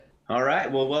All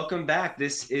right. Well, welcome back.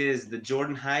 This is the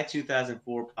Jordan High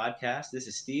 2004 podcast. This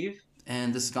is Steve.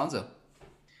 And this is Gonzo.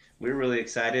 We're really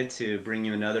excited to bring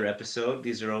you another episode.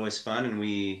 These are always fun, and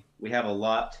we have a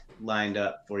lot lined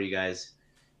up for you guys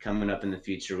coming up in the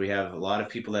future. We have a lot of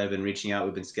people that have been reaching out.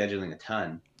 We've been scheduling a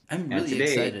ton, I'm and really today,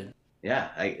 excited.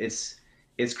 yeah,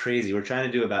 it's crazy. We're trying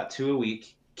to do about two a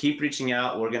week. Keep reaching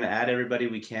out. We're going to add everybody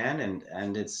we can,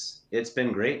 and it's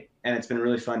been great, and it's been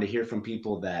really fun to hear from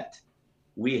people that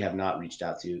we have not reached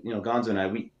out to. Gonzo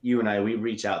and I, we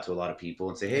reach out to a lot of people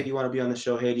and say, hey, Yeah. do you want to be on the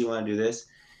show? Hey, do you want to do this?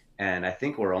 And I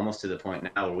think we're almost to the point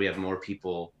now where we have more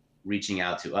people reaching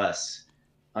out to us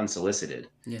unsolicited,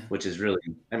 Yeah. which is really,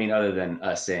 I mean, other than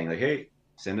us saying like, hey,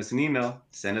 send us an email,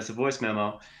 send us a voice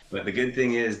memo. But the good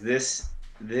thing is this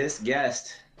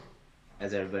guest,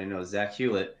 as everybody knows, Zach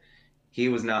Hewlett, he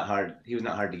was not hard. He was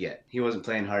not hard to get. He wasn't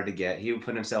playing hard to get. He would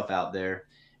put himself out there,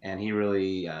 and he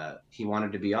really he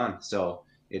wanted to be on. So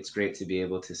it's great to be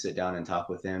able to sit down and talk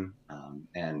with him.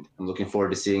 And I'm looking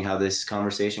forward to seeing how this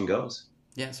conversation goes.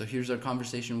 Yeah. So here's our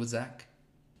conversation with Zach.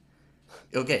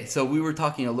 Okay. So we were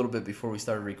talking a little bit before we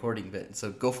started recording, but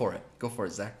so go for it. Go for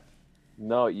it, Zach.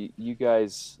 No, you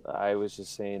guys, I was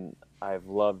just saying I've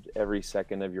loved every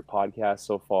second of your podcast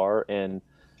so far. And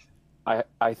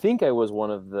I think I was one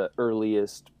of the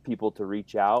earliest people to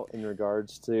reach out in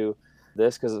regards to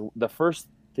this, because the first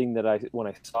thing that when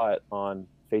I saw it on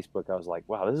Facebook, I was like,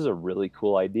 wow, this is a really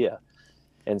cool idea.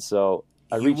 And so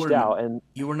I reached out and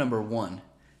you were number one.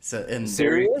 So and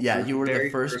serious? yeah, you were the Very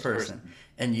first person.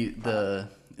 And you the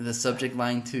subject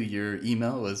line to your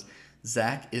email was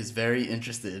Zach is very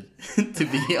interested to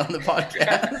be on the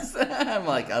podcast. I'm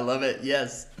like, I love it.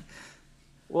 Yes.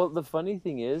 Well, the funny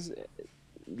thing is,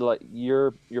 like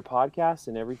your podcast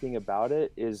and everything about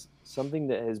it is something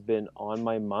that has been on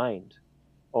my mind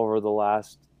over the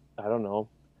last, I don't know,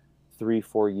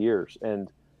 3-4 years. And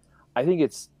I think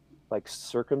it's like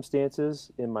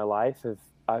circumstances in my life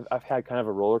I've had kind of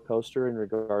a roller coaster in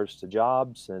regards to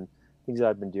jobs and things that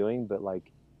I've been doing. But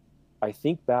like, I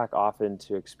think back often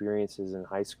to experiences in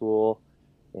high school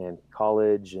and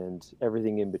college and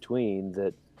everything in between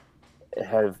that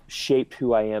have shaped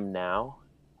who I am now.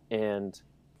 And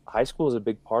high school is a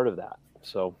big part of that.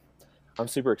 So I'm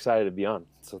super excited to be on.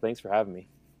 So thanks for having me.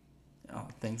 Oh,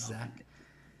 thanks, Zach.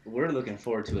 We're looking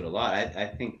forward to it a lot. I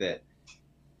think that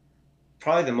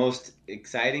probably the most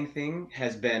exciting thing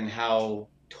has been how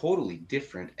totally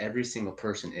different every single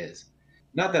person is.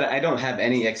 Not that I don't have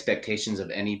any expectations of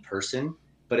any person,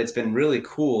 but it's been really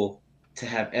cool to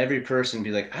have every person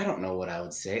be like, I don't know what I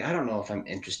would say. I don't know if I'm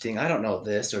interesting. I don't know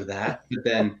this or that. But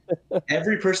then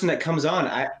every person that comes on,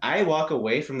 I walk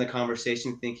away from the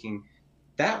conversation thinking,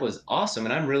 that was awesome.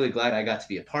 And I'm really glad I got to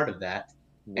be a part of that.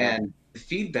 Yeah. And the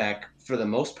feedback for the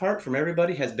most part from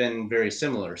everybody has been very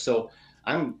similar. So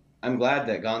I'm glad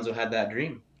that Gonzo had that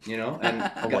dream, and Oh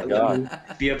my got let God. me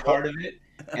be a part of it.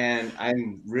 And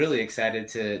I'm really excited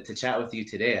to chat with you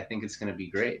today. I think it's going to be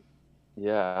great.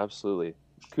 Yeah, absolutely.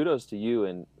 Kudos to you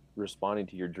and responding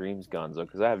to your dreams, Gonzo,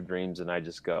 because I have dreams and I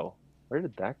just go, where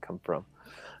did that come from?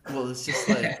 Well, it's just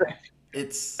like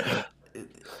it's it,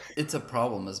 it's a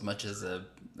problem as much as a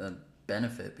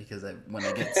benefit because when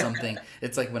I get something,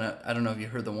 it's like when I don't know if you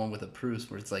heard the one with the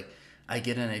Proust where it's like I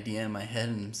get an idea in my head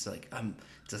and it's like I'm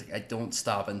just like I don't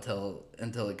stop until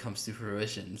it comes to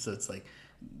fruition. So it's like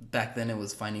back then it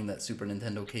was finding that Super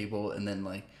Nintendo cable and then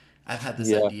like I've had this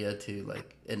Yeah, idea to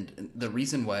like and the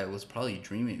reason why I was probably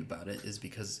dreaming about it is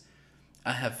because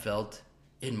I have felt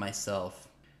in myself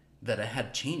that I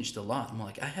had changed a lot. I'm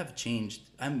like, I have changed.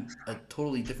 I'm a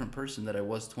totally different person that I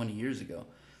was 20 years ago.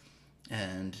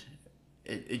 And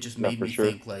it just yeah, made for me sure.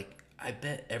 think like, I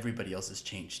bet everybody else has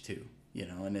changed too,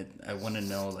 and I want to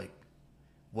know like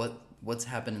what's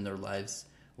happened in their lives,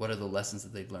 what are the lessons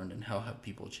that they've learned and how have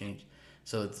people changed.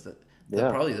 So it's the Yeah,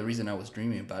 probably the reason I was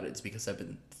dreaming about it is because I've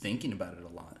been thinking about it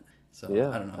a lot. So yeah,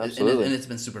 I don't know. And absolutely. it's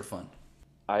been super fun.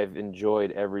 I've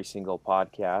enjoyed every single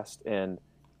podcast, and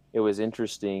it was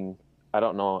interesting. I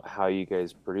don't know how you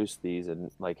guys produce these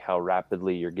and like how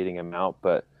rapidly you're getting them out,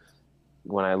 but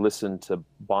when I listened to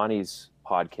Bonnie's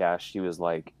podcast, she was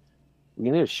like, we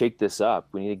need to shake this up.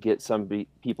 We need to get some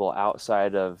people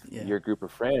outside of Yeah. your group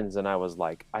of friends. And I was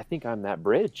like, I think I'm that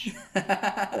bridge.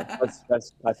 I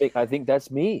think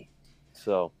that's me.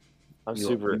 So I'm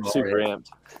super You are super it.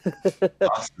 amped.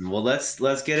 Awesome. Well, let's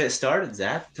get it started,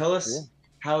 Zach. Tell Yeah. us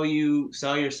how you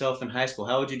saw yourself in high school.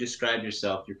 How would you describe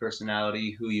yourself, your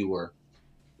personality, who you were?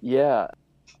 Yeah,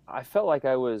 I felt like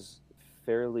I was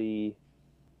fairly.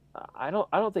 I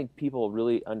don't think people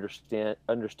really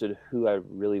understood who I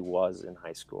really was in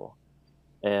high school,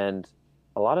 and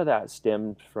a lot of that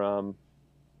stemmed from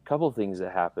couple of things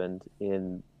that happened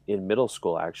in middle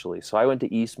school actually. So I went to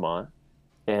Eastmont,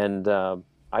 and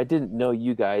I didn't know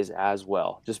you guys as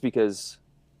well, just because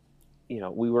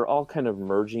we were all kind of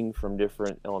merging from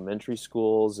different elementary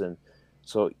schools, and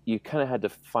so you kind of had to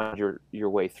find your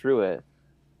way through it.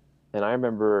 And I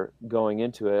remember going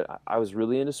into it, I was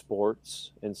really into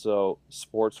sports, and so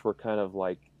sports were kind of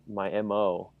like my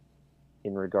MO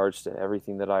in regards to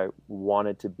everything that I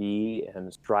wanted to be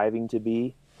and striving to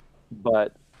be.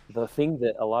 But the thing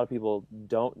that a lot of people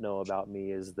don't know about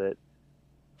me is that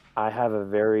I have a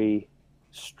very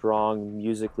strong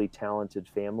musically talented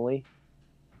family.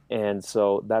 And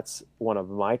so that's one of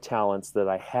my talents that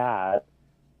I had.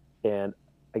 And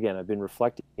again, I've been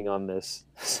reflecting on this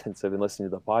since I've been listening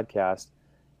to the podcast.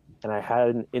 And I had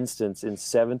an instance in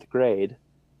seventh grade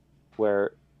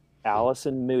where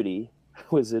Allison Moody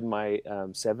was in my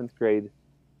seventh grade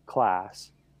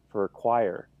class for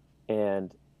choir.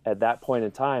 And at that point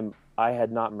in time, I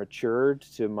had not matured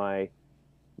to my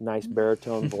nice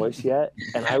baritone voice yet.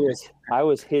 And I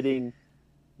was hitting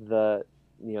the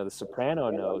soprano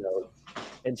note,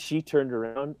 and she turned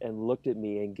around and looked at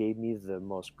me and gave me the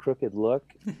most crooked look.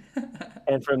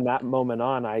 And from that moment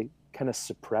on, I kind of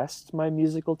suppressed my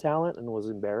musical talent and was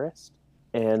embarrassed.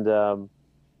 And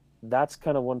that's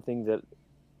kind of one thing that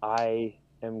I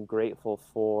am grateful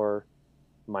for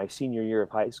my senior year of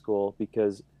high school,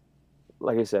 because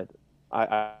like I said,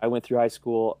 I went through high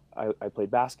school. I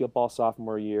played basketball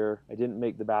sophomore year. I didn't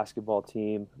make the basketball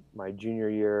team my junior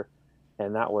year,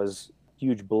 and that was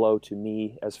huge blow to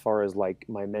me as far as like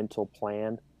my mental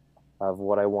plan of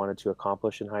what I wanted to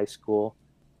accomplish in high school.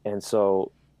 And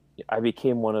so I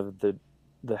became one of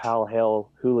the Hal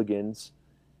Hale hooligans,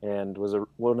 and was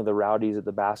one of the rowdies at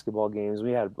the basketball games.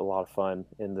 We had a lot of fun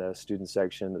in the student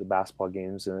section at the basketball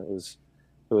games, and it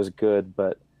was good.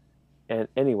 But and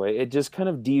anyway, it just kind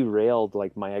of derailed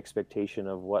like my expectation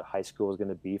of what high school was going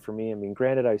to be for me. I mean,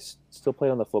 granted, I still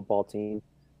played on the football team,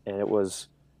 and it was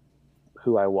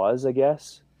who I was, I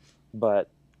guess. But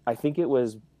I think it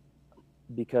was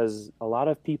because a lot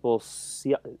of people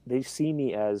see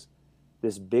me as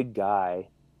this big guy,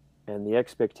 and the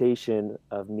expectation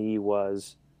of me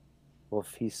was, well,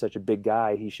 if he's such a big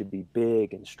guy, he should be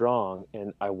big and strong.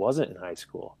 And I wasn't in high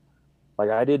school. Like,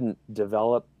 I didn't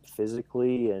develop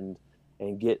physically and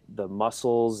get the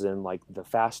muscles and like the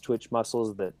fast twitch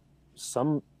muscles that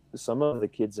some of the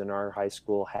kids in our high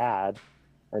school had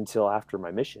until after my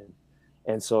mission.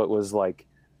 And so it was like,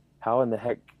 how in the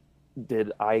heck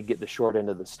did I get the short end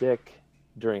of the stick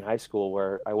during high school,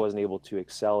 where I wasn't able to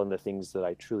excel in the things that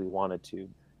I truly wanted to?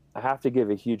 I have to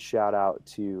give a huge shout out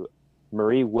to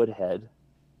Marie Woodhead.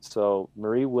 So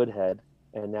Marie Woodhead,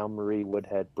 and now Marie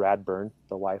Woodhead Bradburn,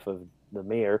 the wife of the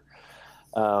mayor.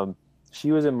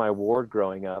 She was in my ward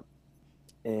growing up,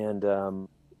 and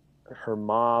her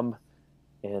mom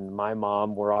and my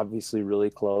mom were obviously really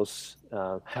close,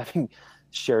 having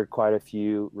shared quite a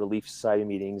few Relief Society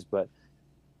meetings. But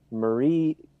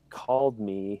Marie called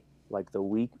me like the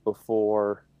week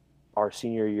before our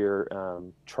senior year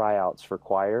tryouts for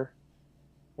choir,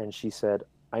 and she said,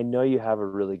 "I know you have a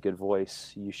really good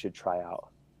voice. You should try out."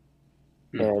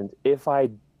 And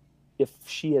if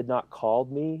she had not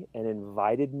called me and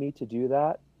invited me to do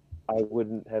that, I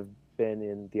wouldn't have been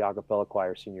in the a cappella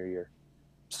choir senior year.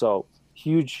 So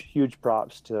huge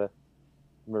props to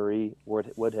Marie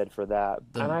Woodhead for that.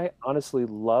 And I honestly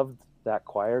loved that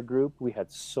choir group. We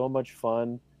had so much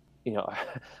fun.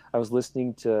 I was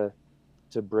listening to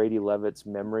Brady Levitt's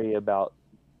memory about,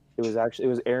 it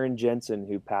was Aaron Jensen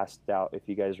who passed out, if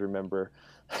you guys remember.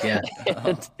 Yeah.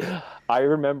 And I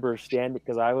remember standing,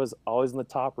 because I was always in the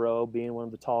top row being one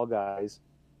of the tall guys,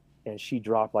 and she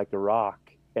dropped like a rock.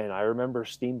 And I remember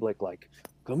Steenblick like,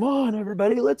 "Come on,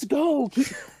 everybody, let's go.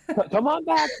 Come on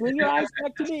back. Bring your eyes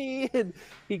back to me." And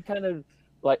he kind of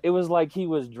like, it was like he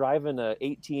was driving a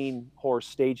 18-horse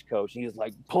stagecoach. He was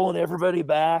like pulling everybody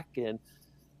back.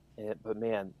 But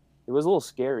man, it was a little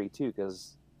scary too,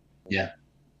 because yeah,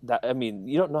 I mean,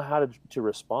 you don't know how to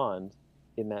respond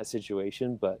in that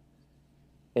situation. But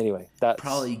anyway, that's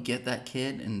probably get that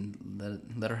kid and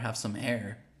let her have some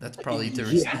air. That's probably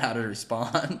how to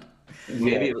respond.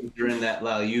 Maybe it was during that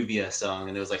La Lluvia song,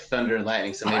 and it was like thunder and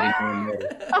lightning, so maybe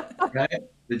right?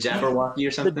 The Jabberwocky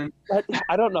or something.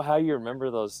 I don't know how you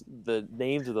remember the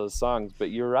names of those songs,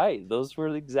 but you're right. Those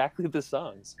were exactly the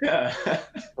songs. Yeah.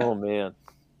 Oh man,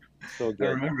 so good.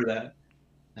 I remember that.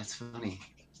 That's funny.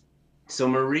 So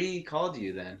Marie called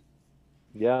you then.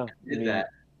 Yeah. That.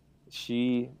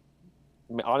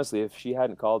 Honestly, if she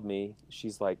hadn't called me,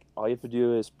 she's like, all you have to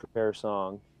do is prepare a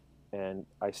song. And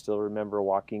I still remember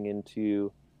walking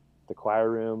into the choir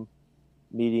room,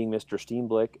 meeting Mr.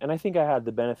 Steenblick. And I think I had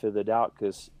the benefit of the doubt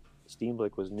because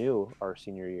Steenblick was new our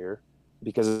senior year.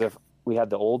 Because if we had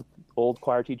the old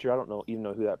choir teacher, I don't even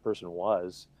know who that person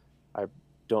was. I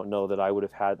don't know that I would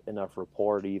have had enough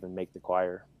rapport to even make the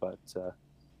choir. But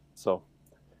so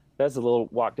that's a little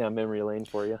walk down memory lane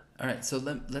for you. All right, so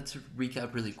let's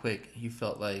recap really quick. You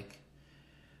felt like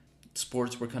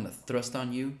sports were kind of thrust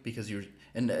on you because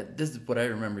and this is what I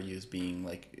remember you as being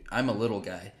like, I'm a little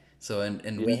guy. So,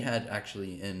 and we had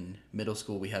actually in middle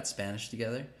school, we had Spanish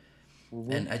together.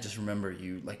 Mm-hmm. And I just remember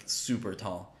you like super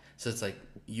tall. So it's like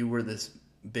you were this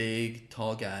big,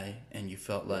 tall guy and you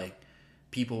felt like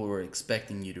people were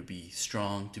expecting you to be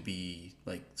strong, to be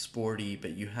like sporty,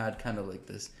 but you had kind of like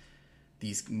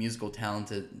these musical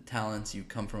talents. You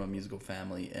come from a musical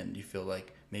family and you feel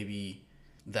like maybe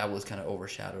that was kind of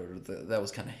overshadowed or that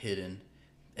was kind of hidden.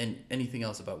 And anything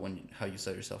else about how you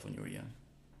saw yourself when you were young?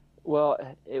 Well,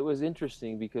 it was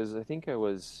interesting because I think it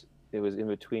was in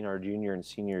between our junior and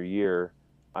senior year.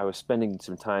 I was spending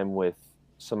some time with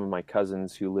some of my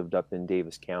cousins who lived up in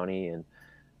Davis County, and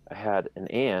I had an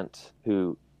aunt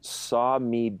who saw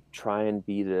me try and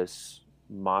be this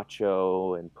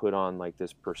macho and put on like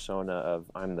this persona of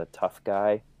I'm the tough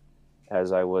guy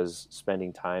as I was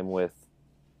spending time with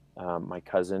my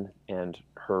cousin and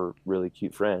her really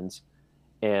cute friends.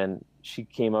 And she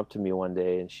came up to me one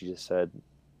day and she just said,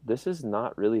 "This is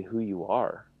not really who you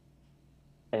are."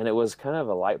 And it was kind of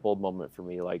a light bulb moment for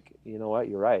me. Like, you know what?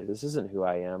 You're right. This isn't who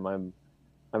I am. I'm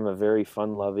a very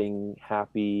fun loving,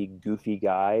 happy, goofy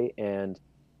guy. And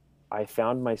I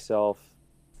found myself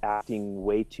acting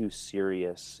way too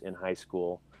serious in high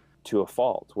school to a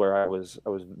fault, where I was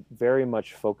very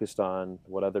much focused on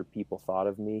what other people thought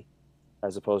of me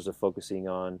as opposed to focusing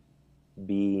on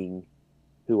being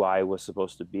who I was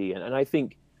supposed to be. And I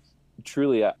think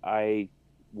truly I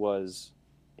was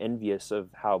envious of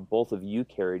how both of you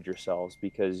carried yourselves,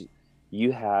 because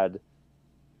you had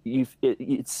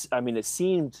it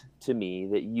seemed to me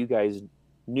that you guys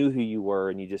knew who you were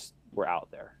and you just were out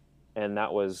there. And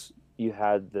that was, you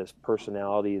had this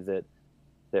personality that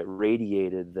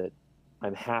radiated that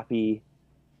I'm happy,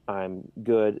 I'm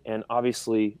good. And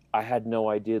obviously I had no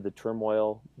idea the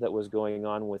turmoil that was going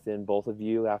on within both of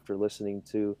you after listening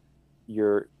to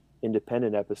your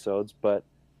independent episodes, but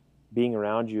being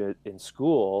around you in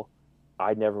school,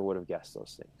 I never would have guessed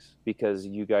those things, because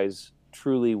you guys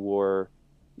truly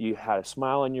you had a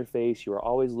smile on your face. You were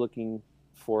always looking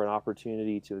for an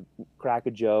opportunity to crack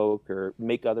a joke or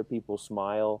make other people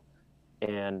smile.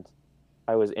 And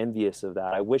I was envious of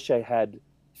that. I wish I had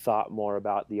thought more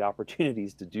about the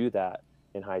opportunities to do that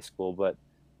in high school, but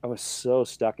I was so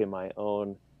stuck in my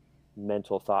own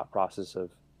mental thought process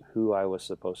of who I was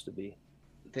supposed to be.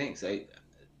 Thanks. I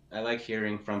like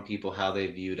hearing from people how they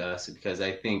viewed us, because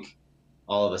I think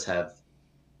all of us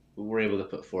we're able to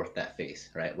put forth that face,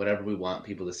 right? Whatever we want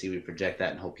people to see, we project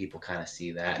that and hope people kind of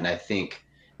see that. And I think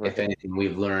if anything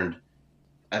we've learned,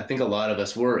 I think a lot of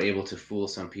us were able to fool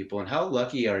some people. And how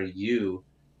lucky are you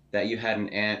that you had an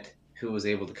aunt who was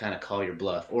able to kind of call your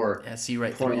bluff, or see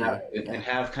right through you, and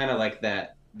have kind of like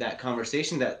that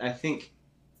conversation that I think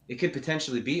it could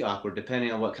potentially be awkward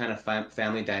depending on what kind of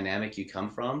family dynamic you come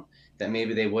from, that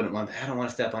maybe they wouldn't want, I don't want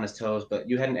to step on his toes, but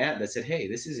you had an aunt that said, "Hey,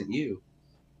 this isn't you."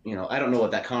 You know, I don't know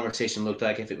what that conversation looked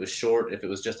like, if it was short, if it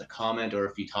was just a comment, or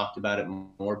if you talked about it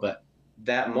more, but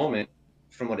that moment,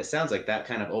 from what it sounds like, that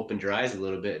kind of opened your eyes a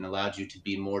little bit and allowed you to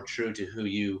be more true to who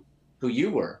you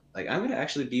were. Like, I'm going to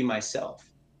actually be myself.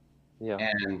 Yeah.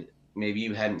 And maybe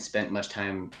you hadn't spent much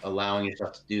time allowing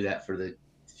yourself to do that for the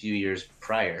few years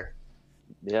prior.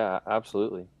 Yeah,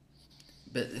 absolutely.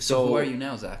 But so who are you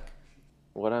now, Zach?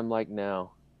 What I'm like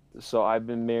now. So I've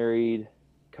been married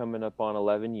coming up on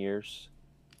 11 years.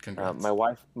 Congrats. My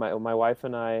wife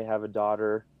and I have a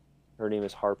daughter. Her name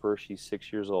is Harper. She's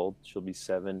 6 years old. She'll be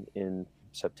 7 in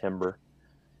September.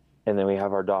 And then we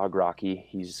have our dog Rocky.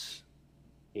 He's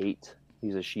 8.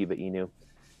 He's a Shiba Inu.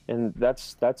 And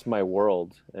that's my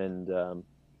world. And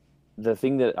the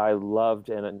thing that I loved,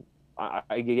 and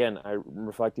I'm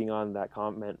reflecting on that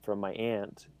comment from my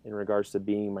aunt in regards to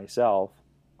being myself.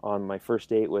 On my first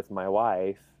date with my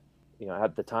wife, you know,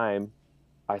 at the time,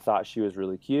 I thought she was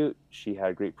really cute. She had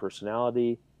a great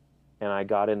personality. And I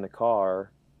got in the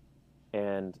car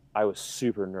and I was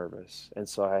super nervous. And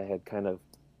so I had kind of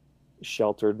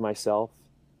sheltered myself.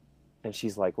 And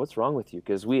she's like, "What's wrong with you?"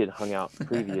 Because we had hung out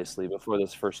previously before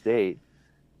this first date.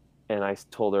 And I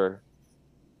told her,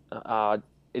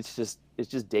 it's just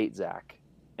date Zach.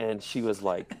 And she was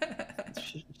like,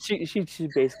 she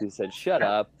basically said, "Shut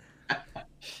up.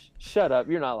 Shut up.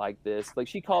 You're not like this." Like,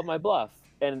 she called my bluff.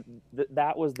 And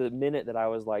that was the minute that I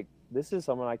was like, this is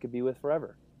someone I could be with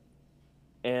forever.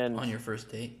 And On your first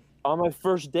date? on my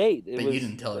first date, But you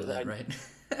didn't tell her that, right?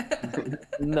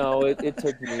 No, it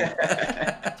took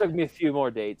me a few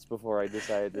more dates before I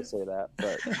decided to say that,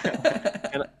 but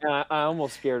and I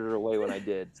almost scared her away when I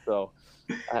did. So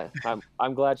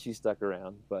I'm glad she stuck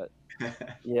around. But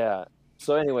yeah.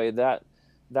 So anyway, that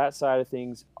side of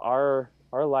things, our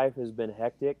life has been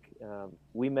hectic.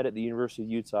 We met at the University of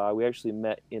Utah. We actually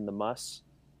met in the MUS,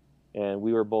 and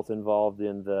we were both involved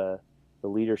in the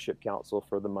leadership council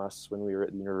for the MUS when we were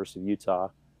at the University of Utah.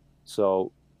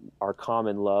 So our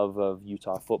common love of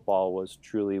Utah football was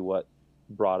truly what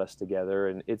brought us together,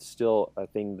 and it's still a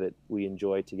thing that we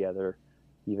enjoy together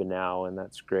even now, and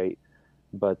that's great.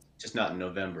 But Just not in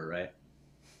November, right?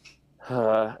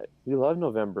 we love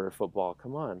November football.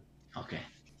 Come on. Okay.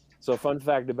 So fun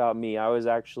fact about me, I was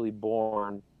actually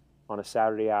born on a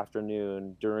Saturday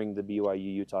afternoon during the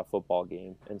BYU Utah football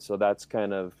game, and so that's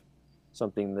kind of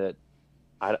something that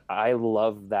I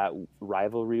love, that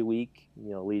rivalry week,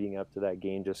 leading up to that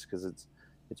game, just because it's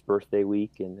birthday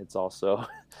week, and it's also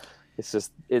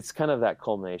it's kind of that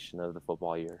culmination of the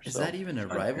football year. Is that even a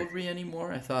rivalry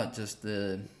anymore? I thought just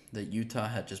that Utah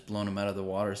had just blown them out of the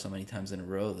water so many times in a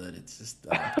row that it's just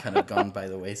kind of gone by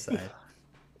the wayside.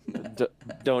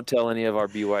 Don't tell any of our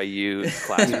BYU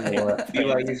classmates.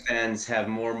 BYU fans have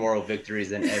more moral victories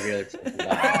than every other team.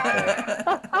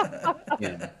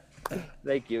 Yeah.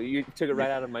 Thank you. You took it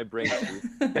right out of my brain.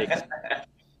 Thanks.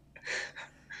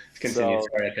 Continue.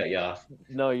 Sorry, I cut you off.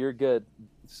 No, you're good.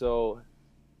 So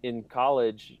in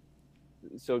college,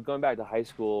 so going back to high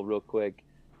school real quick,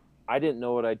 I didn't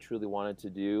know what I truly wanted to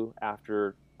do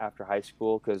after high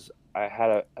school, because I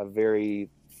had a very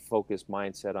focused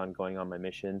mindset on going on my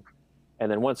mission. And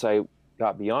then once I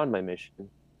got beyond my mission,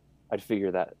 I'd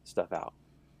figure that stuff out.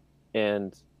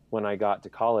 And when I got to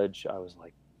college, I was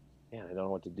like, man, I don't know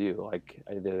what to do. Like,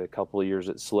 I did a couple of years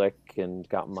at Slick and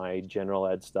got my general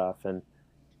ed stuff,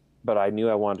 but I knew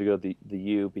I wanted to go to the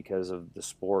U because of the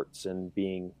sports and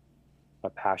being a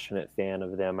passionate fan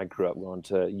of them. I grew up going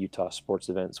to Utah sports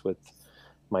events with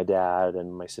my dad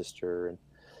and my sister.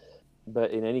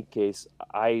 But in any case,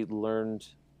 I learned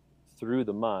through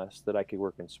the MUS that I could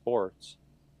work in sports.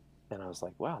 And I was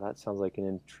like, wow, that sounds like an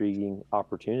intriguing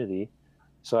opportunity.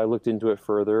 So I looked into it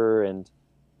further and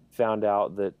found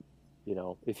out that,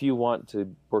 if you want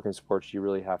to work in sports, you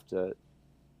really have to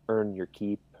earn your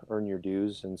keep, earn your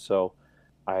dues. And so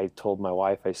I told my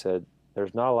wife, I said,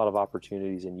 there's not a lot of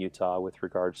opportunities in Utah with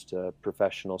regards to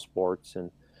professional sports, and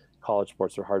college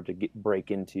sports are hard to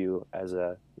break into as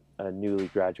a newly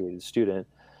graduated student.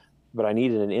 But I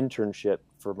needed an internship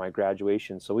for my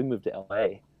graduation. So we moved to LA,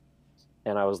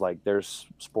 and I was like, there's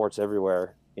sports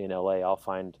everywhere in LA. I'll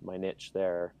find my niche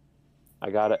there. I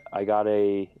got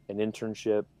an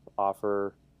internship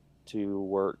offer to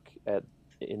work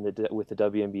with the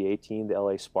WNBA team, the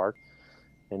LA Spark,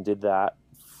 and did that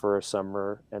for a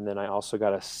summer. And then I also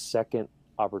got a second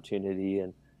opportunity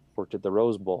and worked at the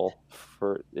Rose Bowl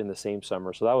in the same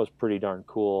summer. So that was pretty darn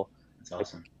cool. That's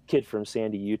awesome. A kid from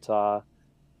Sandy, Utah.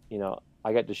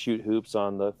 I got to shoot hoops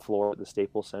on the floor at the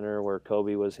Staples Center where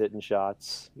Kobe was hitting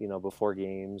shots, before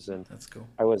games. And that's cool.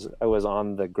 I was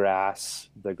on the grass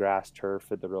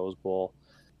turf at the Rose Bowl,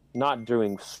 not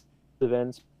doing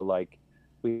events, but like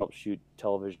we helped shoot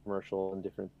television commercials and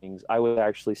different things. I was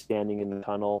actually standing in the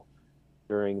tunnel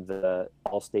during the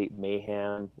Allstate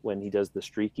Mayhem when he does the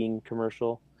streaking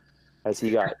commercial. As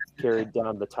he got carried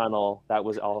down the tunnel, that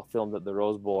was all filmed at the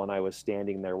Rose Bowl, and I was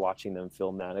standing there watching them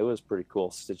film that. It was a pretty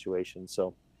cool situation.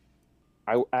 So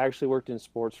I actually worked in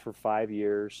sports for 5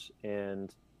 years,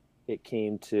 and it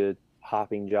came to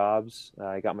hopping jobs.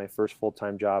 I got my first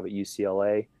full-time job at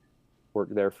UCLA,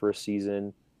 worked there for a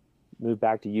season, moved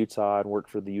back to Utah and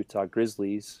worked for the Utah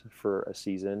Grizzlies for a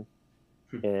season.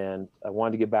 And I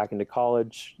wanted to get back into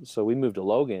college, so we moved to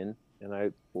Logan, and I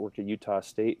worked at Utah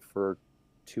State for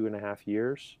 2.5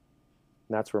 years.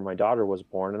 And that's where my daughter was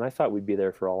born. And I thought we'd be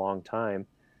there for a long time,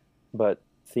 but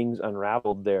things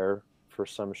unraveled there for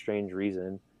some strange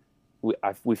reason.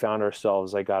 We found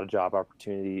ourselves, I got a job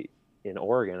opportunity in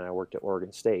Oregon. I worked at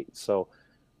Oregon State. So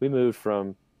we moved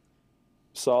from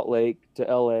Salt Lake to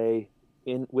LA,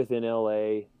 within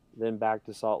LA, then back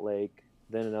to Salt Lake,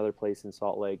 then another place in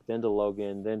Salt Lake, then to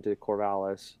Logan, then to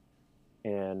Corvallis.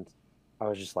 And I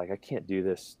was just like, I can't do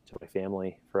this to my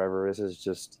family forever. This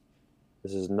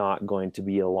is not going to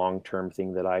be a long-term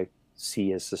thing that I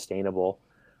see as sustainable.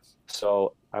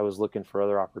 So I was looking for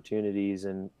other opportunities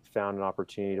and found an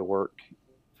opportunity to work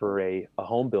for a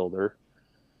home builder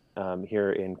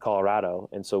here in Colorado.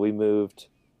 And so we moved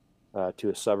to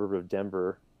a suburb of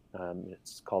Denver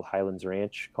It's called Highlands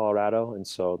Ranch, Colorado, and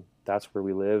so that's where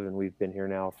we live, and we've been here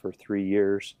now for 3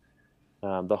 years.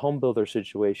 The home builder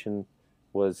situation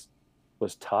was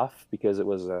was tough because it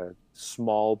was a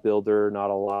small builder,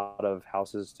 not a lot of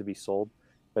houses to be sold,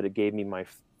 but it gave me my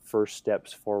first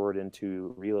steps forward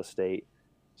into real estate.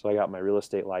 So I got my real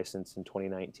estate license in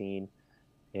 2019,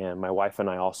 and my wife and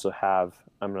I also have.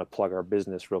 I'm going to plug our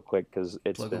business real quick because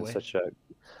it's Plug been away. such a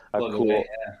Plug away.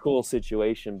 cool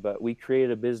situation. But we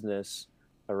created a business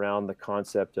around the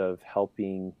concept of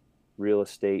helping real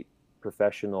estate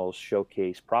professionals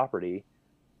showcase property.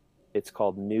 It's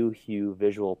called New Hue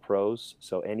Visual Pros,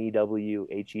 so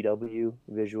NEWHEW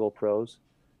Visual Pros,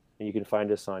 and you can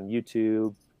find us on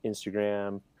YouTube,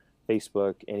 Instagram,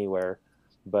 Facebook, anywhere.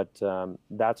 But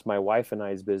that's my wife and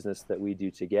I's business that we do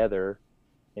together,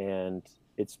 and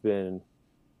it's been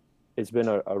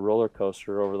a roller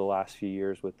coaster over the last few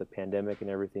years with the pandemic and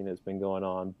everything that's been going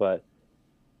on. But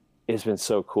it's been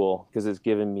so cool because it's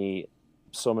given me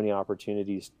so many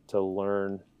opportunities to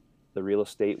learn the real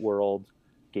estate world,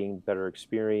 gain better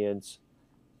experience,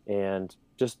 and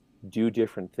just do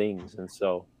different things. And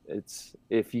so it's,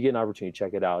 if you get an opportunity,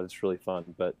 check it out. It's really fun.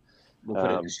 But We'll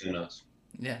put it in the show notes.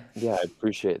 Yeah. yeah, I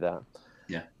appreciate that.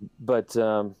 Yeah. But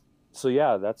so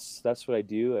yeah, that's what I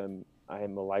do. I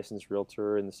am a licensed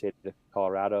realtor in the state of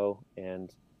Colorado,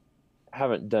 and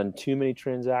haven't done too many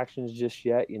transactions just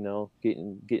yet. You know,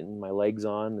 getting my legs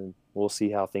on, and we'll see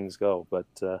how things go. But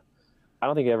I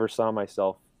don't think I ever saw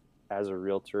myself as a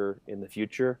realtor in the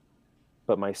future.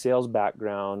 But my sales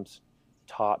background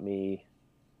taught me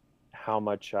how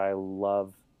much I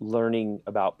love learning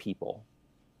about people.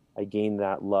 I gained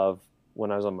that love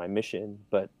when I was on my mission,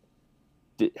 but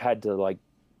had to like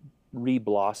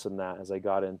re-blossom that as I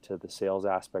got into the sales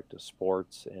aspect of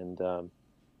sports. And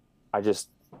I just,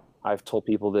 I've told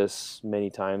people this many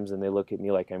times and they look at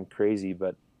me like I'm crazy,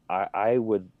 but I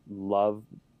would love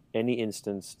any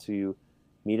instance to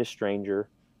meet a stranger,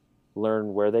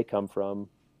 learn where they come from,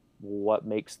 what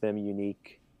makes them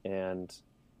unique, and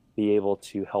be able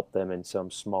to help them in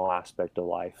some small aspect of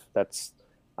life. That's,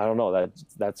 I don't know,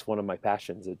 that's one of my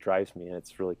passions. It drives me, and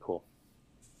it's really cool.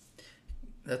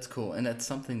 That's cool, and that's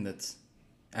something that's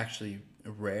actually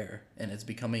rare, and it's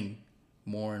becoming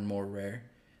more and more rare.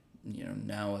 You know,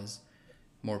 now as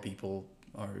more people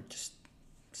are just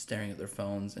staring at their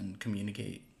phones and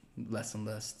communicate less and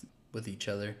less with each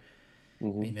other. I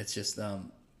mean, it's just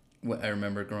what I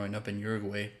remember growing up in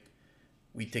Uruguay.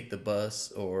 We'd take the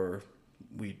bus or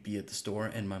we'd be at the store,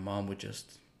 and my mom would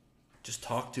just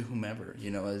talk to whomever. You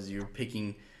know, as you're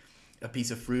picking a piece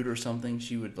of fruit or something,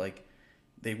 she would like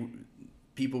they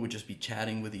people would just be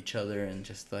chatting with each other and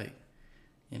just like,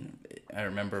 you know, I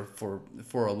remember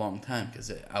for a long time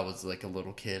because I was like a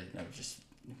little kid and I would just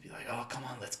be like, oh come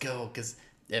on, let's go, because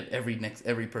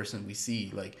every person we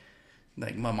see like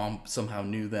my mom somehow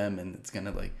knew them, and it's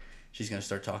gonna like she's gonna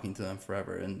start talking to them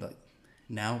forever. And like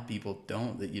now people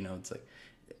don't, that, you know, it's like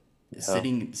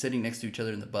sitting next to each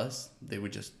other in the bus,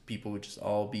 people would just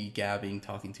all be gabbing,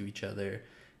 talking to each other,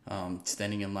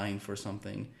 standing in line for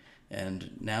something.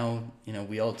 And now, you know,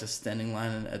 we all just stand in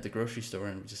line at the grocery store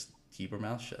and we just keep our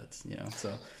mouth shut, you know.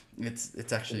 So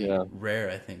it's actually rare,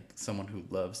 I think, someone who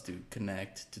loves to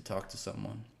connect, to talk to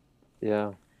someone.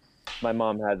 Yeah. My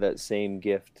mom had that same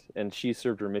gift, and she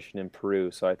served her mission in Peru,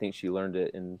 so I think she learned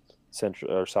it in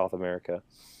Central or South America.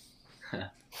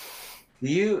 So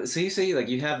you say like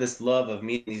you have this love of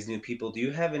meeting these new people. Do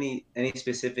you have any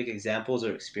specific examples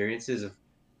or experiences of,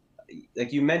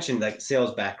 like you mentioned, like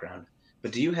sales background,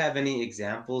 but do you have any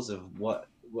examples of what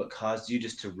caused you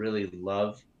just to really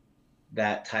love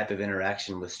that type of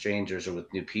interaction with strangers or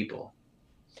with new people?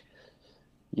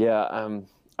 Yeah,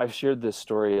 I've shared this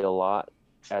story a lot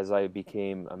as I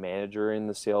became a manager in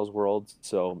the sales world.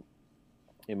 So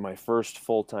in my first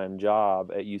full-time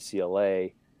job at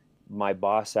UCLA, my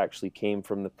boss actually came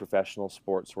from the professional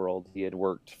sports world. He had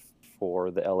worked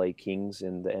for the LA Kings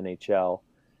in the NHL,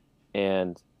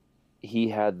 and he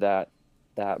had that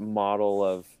model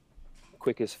of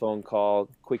quickest phone call,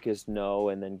 quickest no,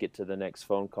 and then get to the next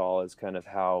phone call is kind of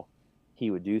how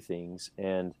he would do things.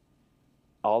 And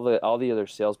all the other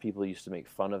salespeople used to make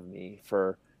fun of me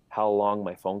for how long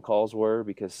my phone calls were,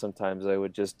 because sometimes I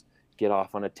would just get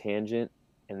off on a tangent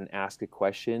and ask a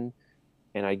question,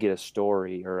 and I'd get a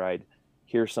story, or I'd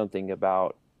hear something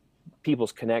about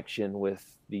people's connection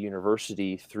with the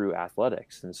university through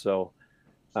athletics. And so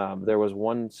there was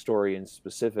one story in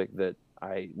specific that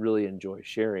I really enjoy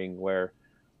sharing, where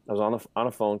I was on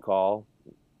a phone call,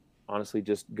 honestly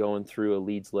just going through a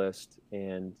leads list,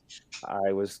 and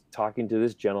I was talking to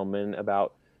this gentleman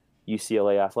about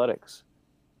UCLA athletics,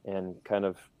 and kind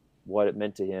of what it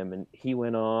meant to him. And he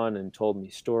went on and told me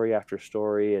story after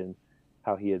story, and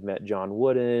how he had met John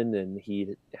Wooden, and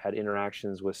he had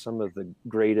interactions with some of the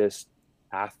greatest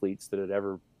athletes that had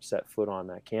ever set foot on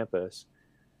that campus.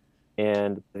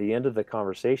 And at the end of the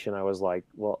conversation, I was like,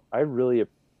 well, I really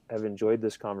have enjoyed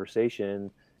this conversation.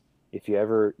 If you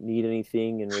ever need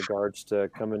anything in regards to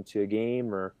coming to a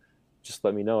game, or just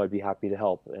let me know, I'd be happy to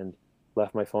help. And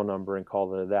left my phone number and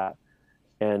called it that.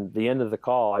 And the end of the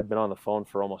call, I'd been on the phone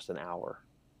for almost an hour.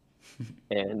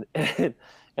 and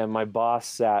and my boss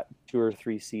sat 2 or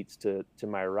 3 seats to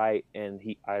my right, and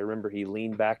I remember he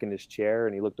leaned back in his chair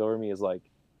and he looked over at me, and was like,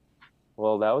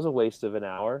 well, that was a waste of an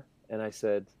hour. And I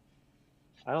said,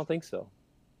 I don't think so.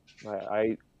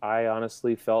 I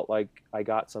honestly felt like I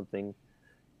got something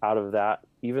out of that,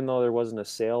 even though there wasn't a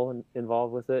sale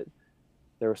involved with it.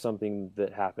 There was something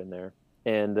that happened there.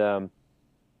 And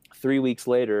 3 weeks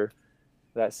later,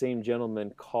 that same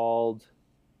gentleman called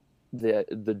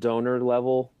the donor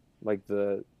level, like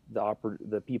the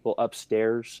people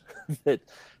upstairs that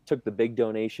took the big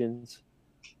donations,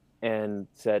 and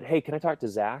said, hey, can I talk to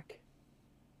Zach?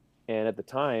 And at the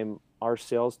time, our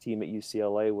sales team at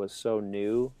UCLA was so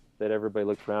new that everybody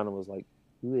looked around and was like,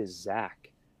 who is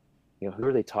Zach? Who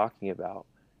are they talking about?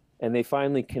 And they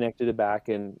finally connected it back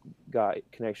and got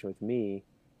connection with me.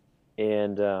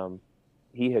 And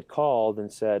he had called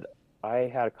and said,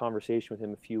 I had a conversation with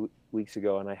him a few weeks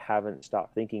ago, and I haven't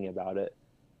stopped thinking about it.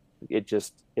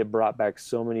 It brought back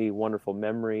so many wonderful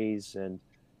memories, and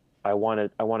I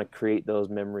want to create those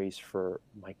memories for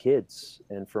my kids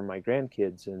and for my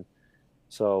grandkids. And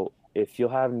so if you'll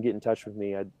have him get in touch with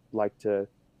me, I'd like to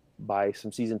buy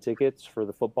some season tickets for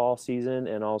the football season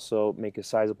and also make a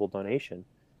sizable donation.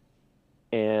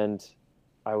 And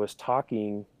I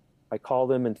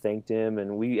called him and thanked him,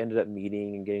 and we ended up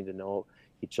meeting and getting to know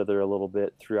each other a little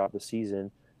bit throughout the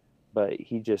season. But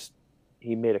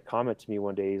he made a comment to me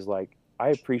one day. He's like, I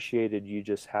appreciated you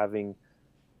just having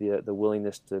the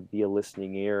willingness to be a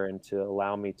listening ear and to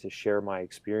allow me to share my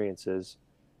experiences.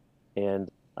 And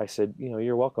I said,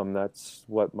 you're welcome. That's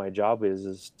what my job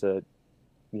is to,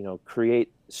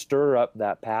 stir up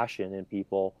that passion in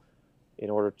people in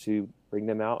order to bring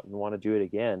them out and want to do it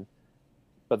again.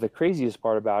 But the craziest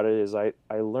part about it is I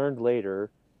learned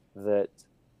later that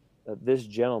this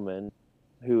gentleman,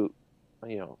 who,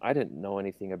 I didn't know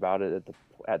anything about it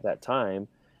at that time,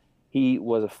 he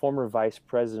was a former vice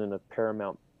president of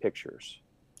Paramount Pictures.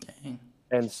 Dang.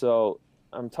 And so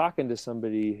I'm talking to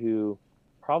somebody who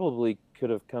probably could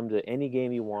have come to any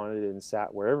game he wanted and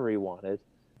sat wherever he wanted,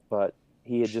 but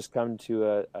he had just come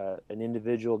to an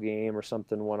individual game or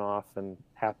something, one off, and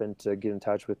happened to get in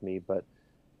touch with me. But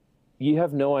you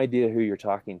have no idea who you're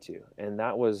talking to. And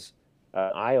that was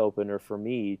an eye-opener for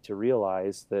me to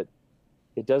realize that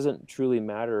it doesn't truly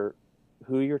matter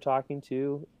who you're talking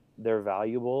to. They're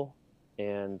valuable,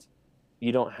 and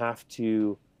you don't have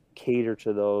to cater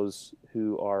to those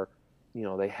who are,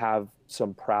 they have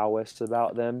some prowess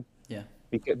about them. Yeah.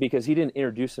 Because he didn't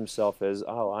introduce himself as,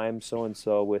 oh, I'm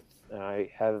so-and-so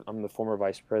I'm the former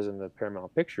vice president of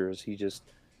Paramount Pictures. He just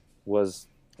was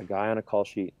a guy on a call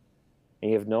sheet.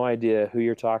 And you have no idea who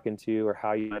you're talking to or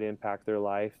how you might impact their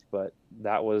life. But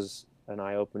that was an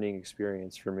eye-opening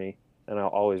experience for me. And I'll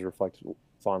always reflect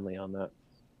fondly on that.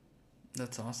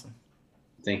 That's awesome.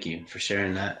 Thank you for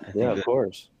sharing that. I think of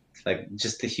course. Like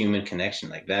just the human connection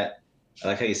like that. I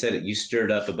like how you said it. You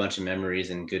stirred up a bunch of memories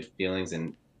and good feelings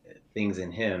and things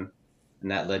in him, and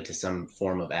that led to some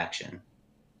form of action.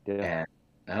 Yeah.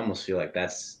 And I almost feel like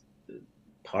that's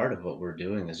part of what we're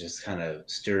doing, is just kind of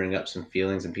stirring up some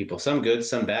feelings in people, some good,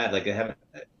 some bad. Like I haven't,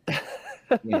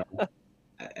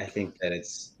 I think that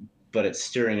it's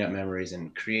stirring up memories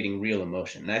and creating real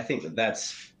emotion. And I think that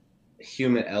that's a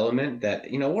human element that,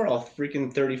 we're all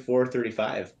freaking 34,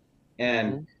 35.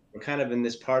 And we're kind of in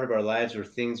this part of our lives where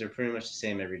things are pretty much the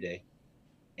same every day.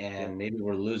 And maybe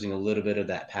we're losing a little bit of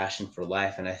that passion for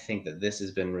life. And I think that this has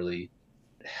been really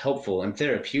helpful and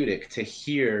therapeutic to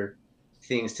hear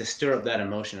things, to stir up that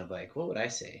emotion of like, what would I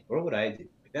say? Or what would I do?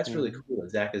 Like, that's really cool that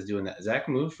Zach is doing that. Zach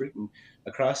moved freaking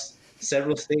across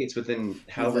several states within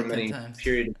however many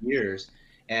period of years.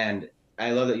 And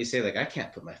I love that you say, like, I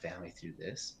can't put my family through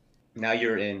this. Now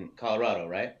you're in Colorado,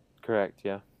 right? Correct.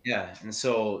 Yeah. Yeah. And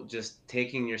so just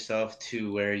taking yourself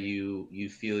to where you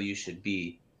feel you should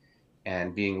be,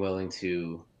 and being willing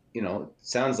to,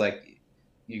 sounds like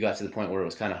you got to the point where it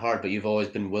was kind of hard, but you've always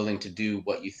been willing to do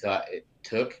what you thought it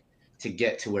took to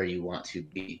get to where you want to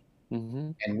be.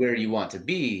 Mm-hmm. And where you want to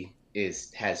be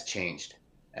has changed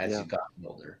as you've gotten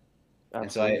older.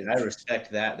 Absolutely. And so I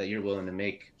respect that you're willing to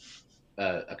make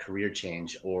a career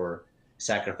change or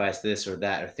sacrifice this or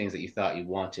that, or things that you thought you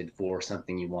wanted for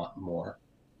something you want more.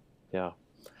 Yeah.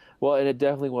 Well, and it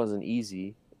definitely wasn't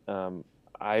easy. Um,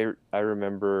 I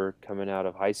remember coming out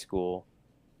of high school,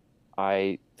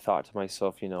 I thought to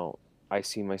myself, I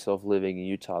see myself living in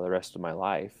Utah the rest of my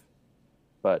life.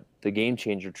 But the game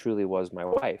changer truly was my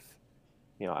wife.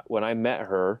 When I met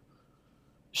her,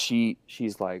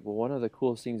 she's like, well, one of the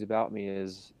coolest things about me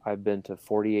is I've been to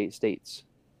 48 states.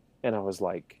 And I was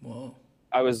like, Whoa.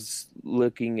 I was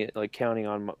looking at, like, counting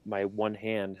on my one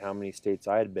hand how many states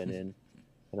I had been in,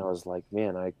 and I was like,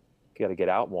 man, I got to get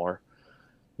out more.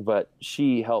 But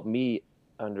she helped me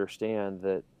understand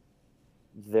that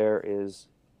there is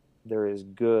there is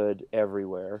good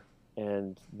everywhere,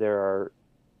 and there are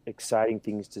exciting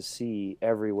things to see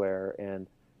everywhere, and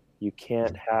you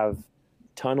can't have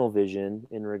tunnel vision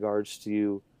in regards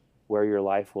to where your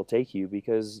life will take you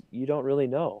because you don't really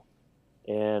know.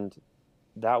 And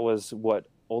that was what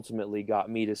ultimately got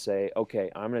me to say, okay,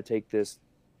 I'm going to take this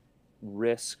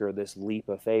risk or this leap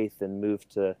of faith and move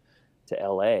to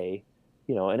LA.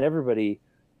 And everybody,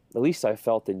 at least I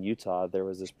felt in Utah, there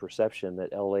was this perception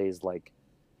that LA is like,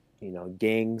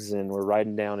 gangs, and we're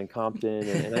riding down in Compton,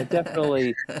 and I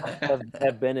definitely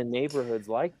have been in neighborhoods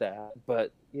like that,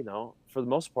 but for the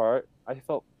most part I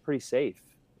felt pretty safe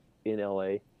in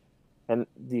LA, and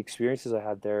the experiences I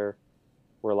had there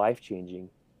were life changing.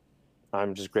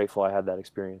 I'm just grateful I had that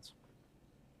experience.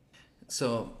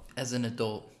 So, as an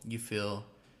adult, you feel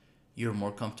you're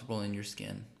more comfortable in your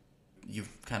skin.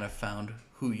 You've kind of found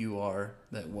who you are.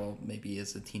 That, well, maybe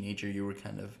as a teenager you were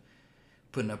kind of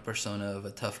putting a persona of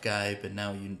a tough guy, but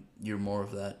now you're more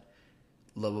of that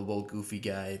lovable, goofy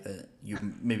guy that you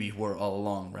maybe were all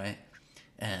along, right?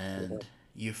 And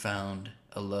you found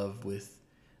a love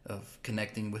of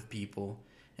connecting with people,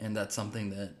 and that's something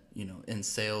that in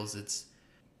sales it's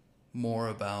more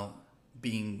about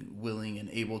being willing and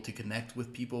able to connect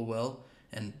with people well,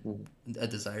 and a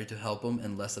desire to help them,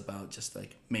 and less about just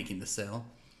like making the sale.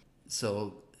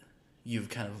 So you've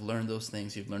kind of learned those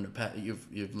things. You've learned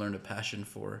you've learned a passion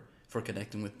for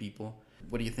connecting with people.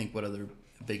 What do you think? What other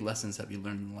big lessons have you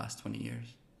learned in the last 20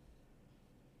 years?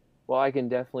 Well, I can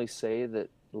definitely say that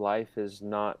life has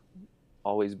not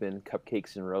always been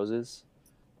cupcakes and roses.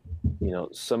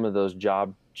 Some of those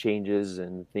job changes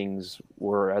and things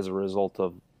were as a result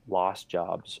of lost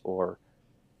jobs or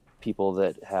people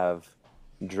that have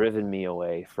driven me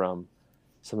away from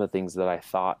some of the things that I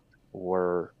thought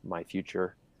were my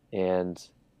future. And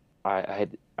I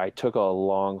took a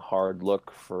long, hard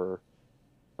look for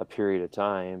a period of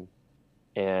time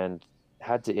and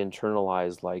had to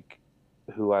internalize, like,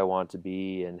 who I want to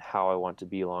be and how I want to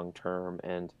be long term.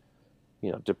 And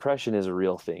depression is a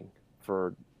real thing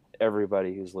for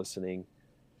everybody who's listening.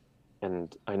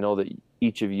 And I know that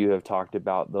each of you have talked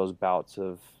about those bouts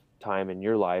of time in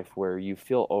your life where you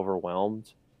feel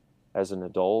overwhelmed as an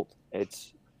adult.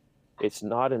 It's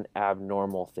not an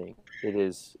abnormal thing. It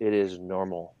is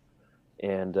normal.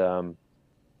 And the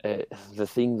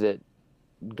thing that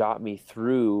got me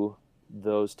through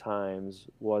those times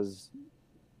was,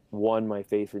 one, my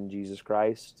faith in Jesus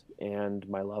Christ and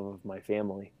my love of my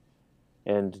family,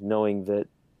 and knowing that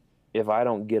if I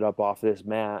don't get up off this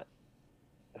mat,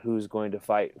 who's going to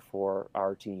fight for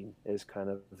our team is kind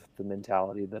of the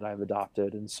mentality that I've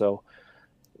adopted. And so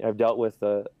I've dealt with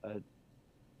a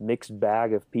mixed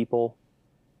bag of people.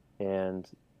 And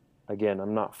again,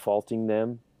 I'm not faulting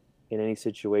them in any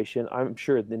situation. I'm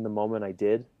sure in the moment I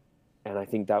did. And I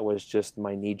think that was just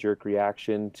my knee-jerk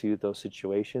reaction to those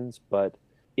situations. But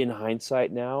in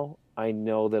hindsight now, I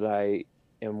know that I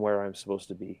am where I'm supposed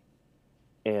to be.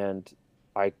 And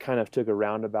I kind of took a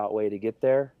roundabout way to get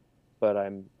there, but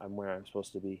I'm where I'm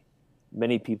supposed to be.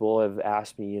 Many people have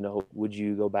asked me, would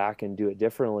you go back and do it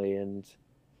differently? And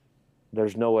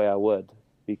there's no way I would,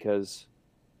 because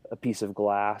a piece of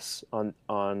glass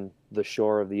on the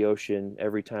shore of the ocean,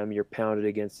 every time you're pounded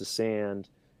against the sand,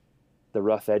 the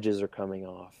rough edges are coming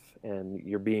off and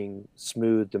you're being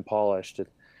smoothed and polished.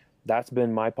 That's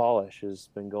been my polish, has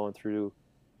been going through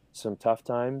some tough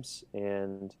times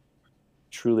and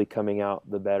truly coming out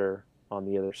the better on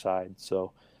the other side.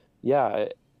 So yeah,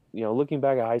 looking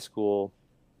back at high school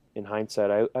in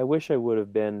hindsight, I wish I would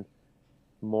have been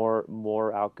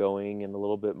more outgoing and a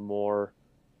little bit more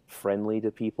friendly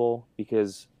to people,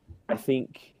 because I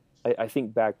think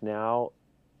back now,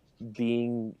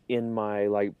 being in my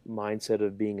like mindset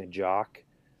of being a jock,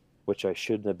 which I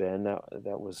shouldn't have been.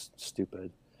 That was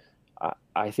stupid.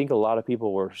 I think a lot of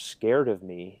people were scared of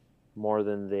me more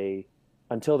than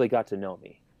until they got to know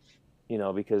me,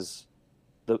 because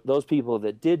those people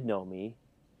that did know me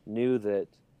knew that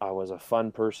I was a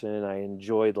fun person. I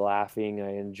enjoyed laughing.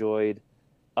 I enjoyed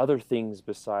other things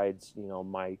besides,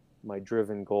 my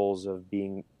driven goals of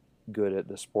being good at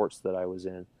the sports that I was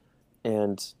in.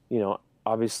 And,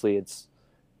 obviously it's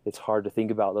hard to think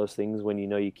about those things when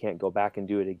you can't go back and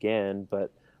do it again.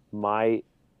 But my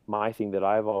thing that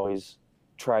I've always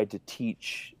tried to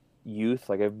teach youth,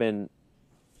 like I've been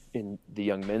in the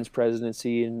young men's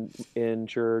presidency in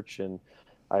church, and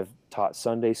I've taught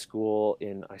Sunday school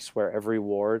in, I swear, every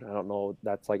ward. I don't know,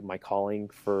 that's like my calling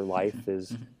for life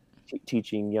is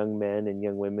teaching young men and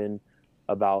young women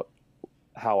about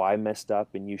how I messed up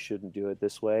and you shouldn't do it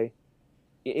this way,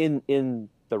 in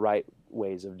the right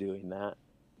ways of doing that.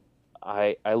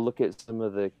 I look at some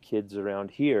of the kids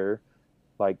around here,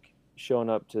 like showing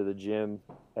up to the gym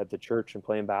at the church and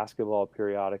playing basketball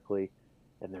periodically,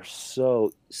 and they're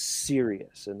so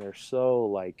serious and they're so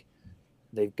like,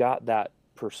 they've got that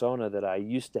persona that I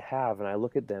used to have. And I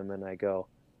look at them and I go,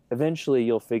 eventually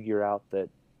you'll figure out that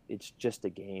it's just a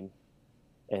game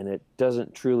and it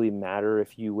doesn't truly matter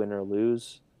if you win or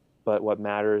lose, but what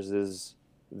matters is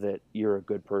that you're a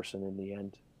good person in the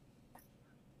end.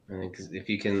 I think if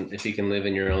you can live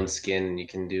in your own skin, you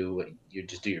can do what you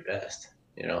just do your best,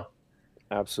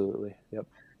 Absolutely. Yep.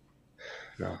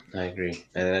 No, I agree.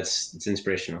 And it's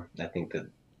inspirational. I think that,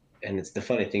 and it's the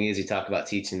funny thing is you talk about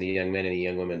teaching the young men and the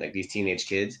young women, like these teenage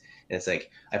kids, and it's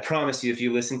like, I promise you, if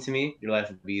you listen to me, your life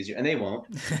will be easier. And they won't,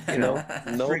 No.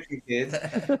 freaking kids.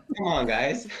 Come on,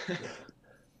 guys.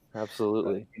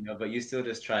 Absolutely. But you still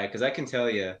just try. Because I can tell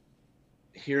you,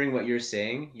 hearing what you're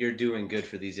saying, you're doing good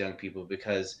for these young people,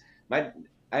 because I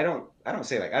don't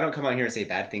say, like, I don't come out here and say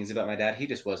bad things about my dad. He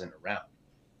just wasn't around.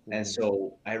 And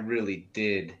so I really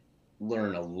did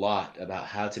learn a lot about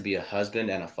how to be a husband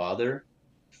and a father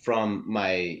from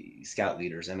my scout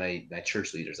leaders and my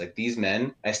church leaders. Like, these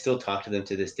men, I still talk to them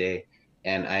to this day,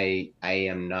 and I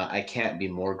can't be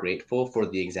more grateful for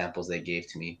the examples they gave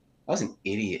to me. I was an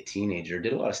idiot teenager,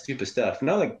 did a lot of stupid stuff,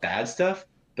 not like bad stuff,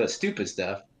 but stupid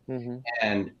stuff.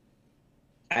 And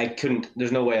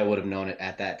there's no way I would have known it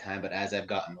at that time. But as I've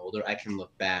gotten older, I can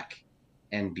look back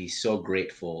and be so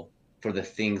grateful for the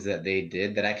things that they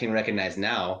did that I can recognize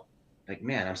now. Like,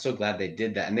 man, I'm so glad they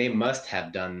did that. And they must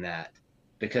have done that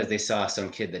because they saw some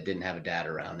kid that didn't have a dad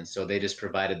around. And so they just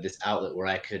provided this outlet where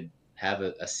I could have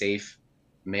a safe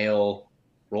male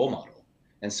role model.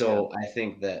 And so I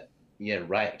think that, yeah,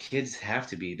 right. Kids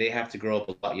they have to grow up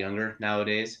a lot younger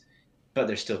nowadays, but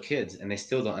they're still kids and they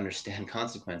still don't understand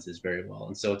consequences very well.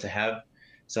 And so to have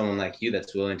someone like you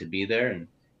that's willing to be there and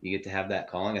you get to have that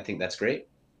calling, I think that's great.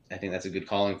 I think that's a good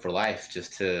calling for life,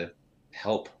 just to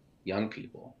help young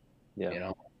people.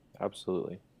 Yeah,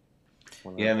 absolutely.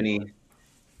 100%.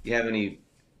 You have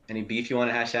any beef you want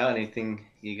to hash out? Anything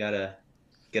you gotta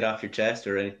get off your chest,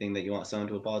 or anything that you want someone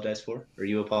to apologize for, or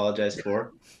you apologize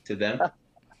for to them?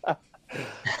 I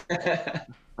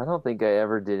don't think I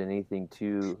ever did anything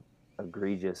too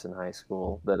egregious in high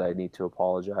school that I need to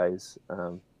apologize.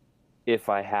 If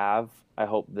I have, I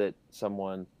hope that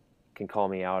someone can call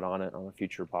me out on it on a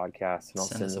future podcast, and I'll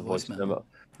send a voice memo.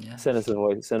 Yeah. Send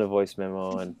a voice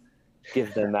memo and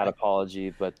give them that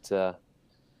apology. But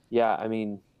yeah, I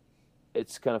mean,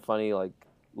 it's kind of funny, like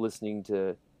listening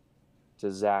to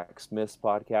Zach Smith's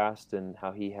podcast and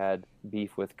how he had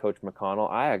beef with Coach McConnell.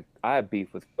 I had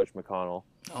beef with Coach McConnell.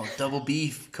 Oh, double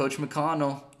beef, Coach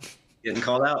McConnell. Getting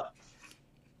called out.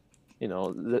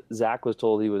 Zach was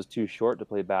told he was too short to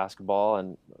play basketball,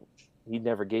 and he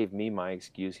never gave me my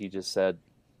excuse. He just said,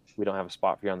 we don't have a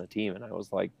spot for you on the team. And I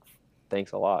was like,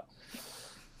 thanks a lot.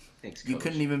 Thanks, Coach. You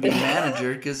couldn't even be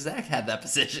manager because Zach had that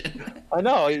position. I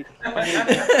know.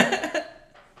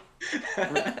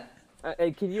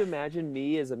 Can you imagine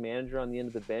me as a manager on the end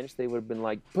of the bench? They would have been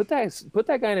like, put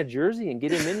that guy in a jersey and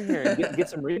get him in here and get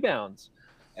some rebounds.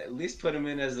 At least put him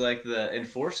in as like the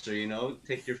enforcer,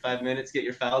 take your 5 minutes, get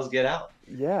your fouls, get out.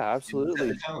 Yeah,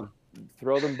 absolutely.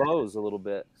 Throw them bows a little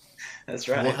bit. That's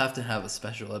right. We'll have to have a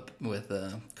special up with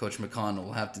Coach McConnell.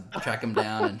 We'll have to track him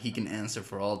down, and he can answer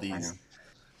for all these.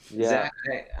 Yeah. Zach,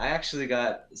 I actually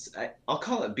I'll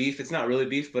call it beef. It's not really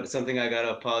beef, but it's something I got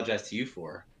to apologize to you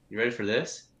for. You ready for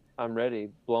this? I'm ready.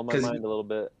 Blow my mind a little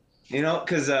bit.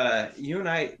 Because you and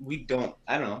I don't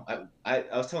know. I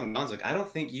was telling Gonzo, I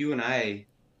don't think you and I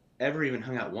ever even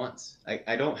hung out once.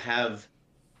 I don't have.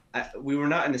 We were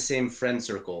not in the same friend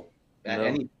circle at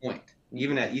any point,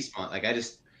 even at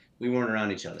Eastmont. We weren't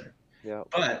around each other. Yeah.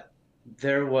 But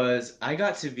I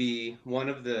got to be one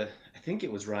of I think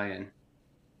it was Ryan,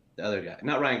 the other guy,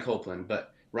 not Ryan Copeland,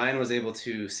 but Ryan was able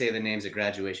to say the names at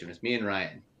graduation. It was me and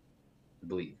Ryan, I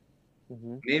believe.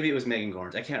 Mm-hmm. Maybe it was Megan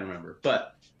Gorns. I can't remember.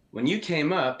 But when you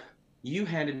came up, you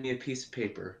handed me a piece of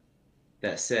paper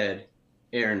that said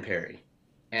Aaron Perry.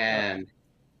 And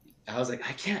I was like,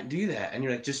 I can't do that. And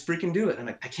you're like, just freaking do it. I'm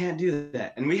like, I can't do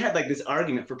that. And we had like this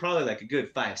argument for probably like a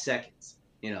good 5 seconds,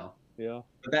 you know. Yeah.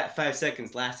 But that 5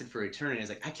 seconds lasted for eternity. I was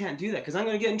like, I can't do that because I'm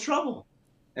going to get in trouble.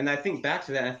 And I think back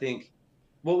to that and I think,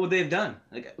 what would they have done?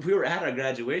 Like, we were at our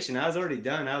graduation. I was already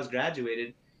done. I was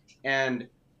graduated. And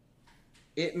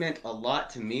it meant a lot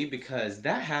to me because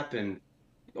that happened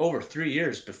over 3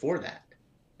 years before that.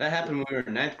 That happened when we were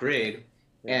in ninth grade.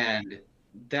 Yeah. And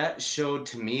that showed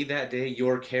to me that day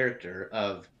your character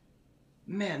of,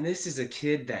 man, this is a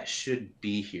kid that should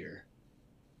be here.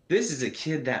 This is a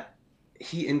kid that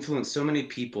he influenced so many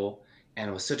people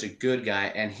and was such a good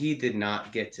guy, and he did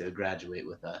not get to graduate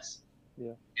with us.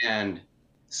 Yeah. And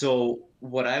so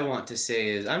what I want to say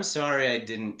is, I'm sorry I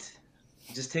didn't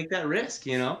just take that risk,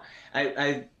 you know?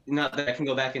 I not that I can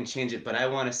go back and change it, but I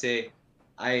want to say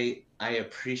I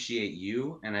appreciate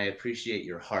you and I appreciate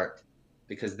your heart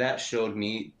because that showed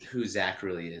me who Zach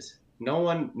really is.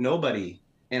 Nobody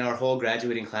in our whole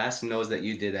graduating class knows that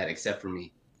you did that except for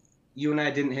me. You and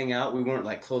I didn't hang out. We weren't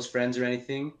like close friends or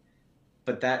anything,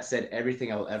 but that said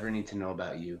everything I'll ever need to know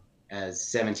about you as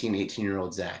 17,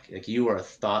 18-year-old Zach. Like, you are a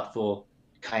thoughtful,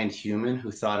 kind human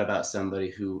who thought about somebody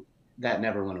who that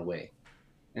never went away.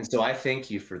 And so I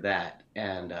thank you for that.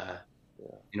 And,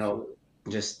 you know,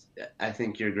 just, I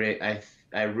think you're great.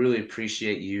 I really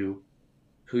appreciate you,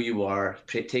 who you are,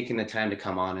 taking the time to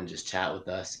come on and just chat with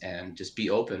us and just be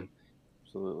open.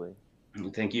 Absolutely.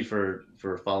 And thank you for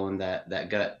following that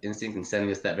gut instinct and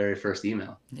sending us that very first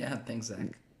email. Yeah, thanks,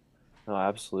 Zach. No,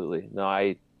 absolutely. No,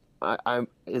 I'm.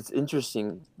 It's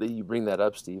interesting that you bring that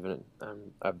up, Stephen.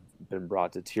 I've been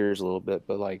brought to tears a little bit,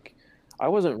 but like, I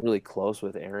wasn't really close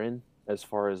with Aaron as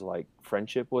far as like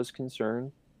friendship was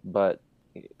concerned. But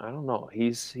I don't know.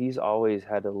 He's always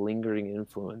had a lingering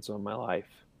influence on my life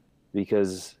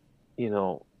because, you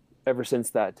know, ever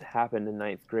since that happened in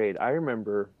ninth grade, I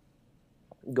remember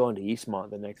going to Eastmont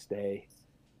the next day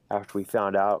after we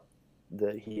found out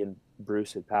that he and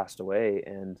Bruce had passed away,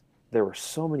 and there were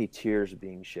so many tears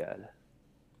being shed.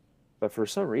 But for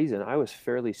some reason, I was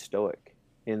fairly stoic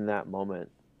in that moment.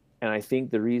 And I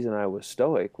think the reason I was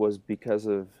stoic was because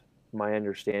of my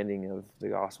understanding of the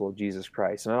gospel of Jesus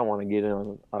Christ. And I don't want to get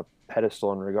on a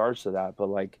pedestal in regards to that, but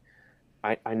like,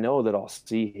 I know that I'll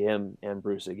see him and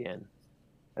Bruce again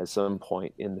at some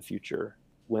point in the future.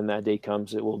 When that day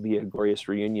comes, it will be a glorious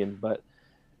reunion. But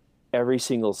every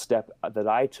single step that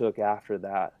I took after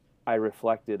that, I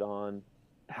reflected on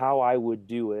how I would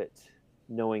do it,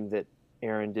 knowing that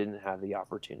Aaron didn't have the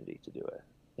opportunity to do it.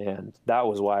 And that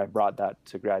was why I brought that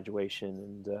to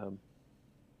graduation. And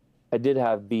I did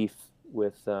have beef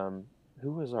with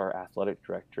who was our athletic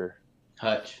director?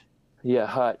 Hutch. Yeah,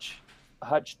 Hutch.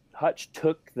 Hutch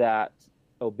took that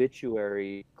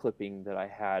obituary clipping that I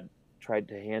had tried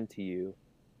to hand to you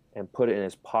and put it in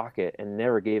his pocket and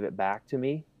never gave it back to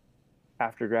me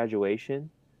after graduation.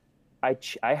 I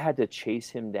had to chase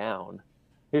him down.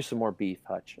 Here's some more beef,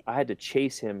 Hutch. I had to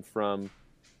chase him from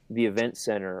the event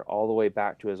center all the way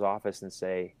back to his office and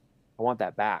say, I want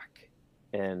that back.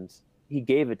 And he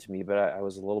gave it to me, but I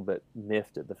was a little bit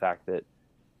miffed at the fact that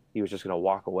he was just going to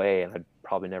walk away and I'd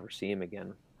probably never see him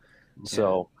again. Yeah.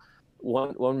 So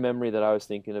one memory that I was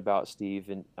thinking about, Steve,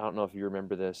 and I don't know if you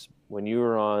remember this, when you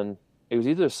were on, it was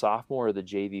either the sophomore or the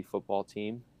JV football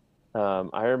team.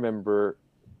 I remember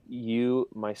you,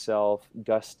 myself,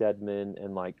 Gus Stedman,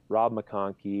 and like Rob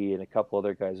McConkey and a couple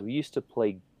other guys, we used to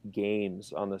play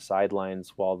games on the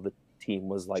sidelines while the team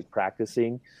was like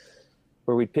practicing,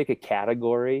 where we'd pick a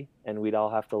category and we'd all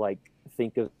have to like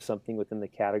think of something within the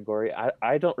category.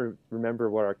 I don't remember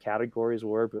what our categories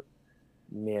were, but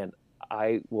man,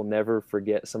 I will never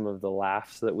forget some of the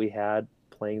laughs that we had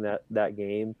playing that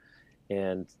game.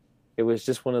 And it was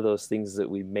just one of those things that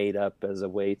we made up as a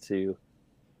way to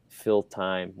fill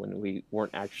time when we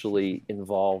weren't actually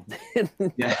involved in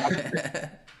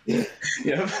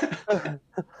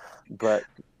But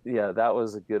yeah, that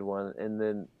was a good one. And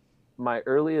then my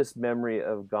earliest memory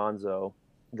of Gonzo,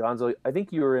 I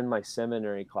think you were in my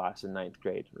seminary class in ninth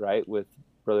grade, right? With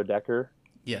Brother Decker?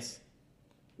 Yes.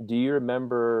 Do you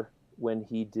remember when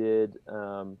he did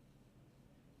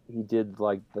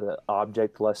like the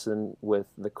object lesson with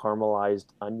the caramelized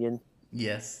onion?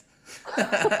 Yes.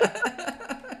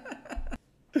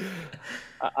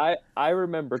 I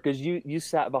remember because you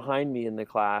sat behind me in the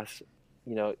class.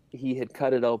 You know, he had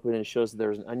cut it open and shows that there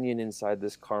was an onion inside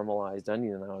this caramelized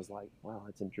onion, and I was like, wow,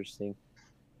 that's interesting.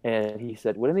 And he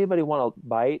said, would anybody want a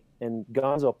bite? And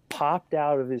Gonzo popped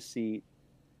out of his seat,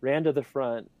 ran to the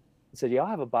front, and said, yeah, I'll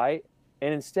have a bite.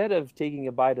 And instead of taking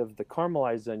a bite of the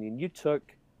caramelized onion, you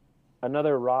took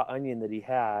another raw onion that he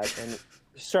had and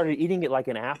started eating it like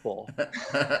an apple.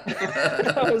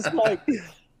 I was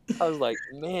like,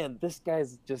 man, this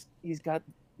guy's just he's got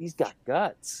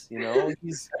guts, you know.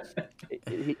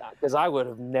 Because I would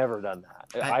have never done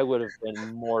that. I would have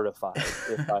been mortified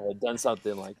if I had done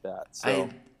something like that. So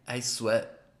I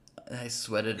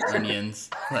sweated onions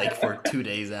like for 2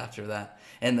 days after that.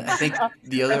 And I think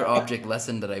the other object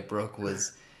lesson that I broke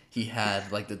was he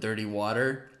had like the dirty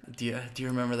water. Do you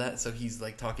remember that? So he's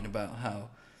like talking about how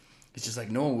it's just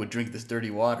like no one would drink this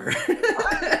dirty water.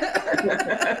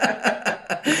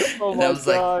 oh And I my was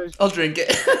gosh. like, I'll drink it.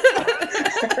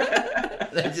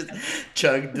 And I just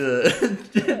chugged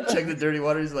the dirty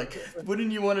water. He's like,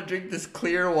 wouldn't you want to drink this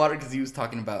clear water? Because he was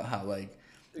talking about how like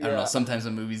I don't know. Sometimes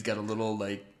a movie's got a little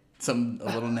like a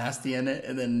little nasty in it,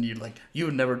 and then you're like, you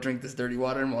would never drink this dirty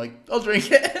water. And I'm like, I'll drink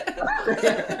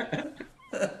it.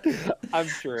 I'm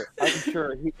sure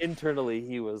internally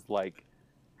he was like,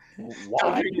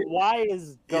 why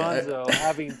is Gonzo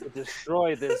having to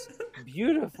destroy this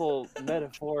beautiful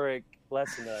metaphoric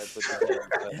lesson that I put together?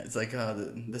 But, it's like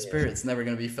the spirit's never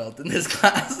gonna be felt in this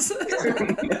class.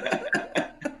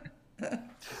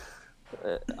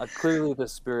 Clearly the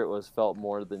spirit was felt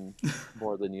more than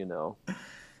you know.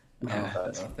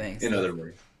 Thanks. In other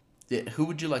words, yeah, who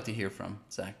would you like to hear from,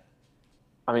 Zach?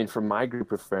 I mean, from my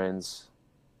group of friends,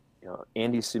 you know,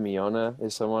 Andy Simeona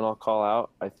is someone I'll call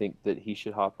out. I think that he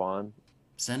should hop on.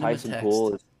 Send him a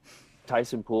text.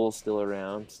 Tyson Poole's still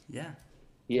around. Yeah.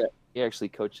 He actually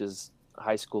coaches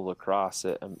high school lacrosse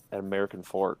at American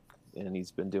Fork, and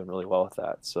he's been doing really well with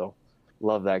that. So,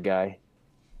 love that guy.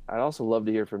 I'd also love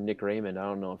to hear from Nick Raymond. I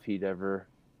don't know if he'd ever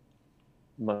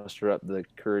muster up the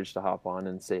courage to hop on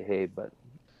and say, hey, but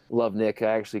love Nick.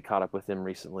 I actually caught up with him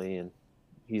recently, and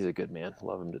he's a good man.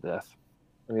 Love him to death.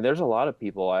 I mean, there's a lot of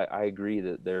people. I agree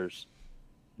that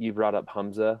you brought up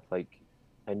Hamza. Like,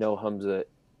 I know Hamza,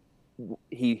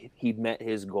 he met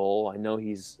his goal. I know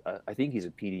I think he's a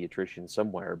pediatrician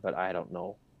somewhere, but I don't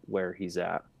know where he's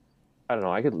at. I don't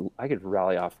know. I could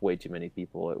rally off way too many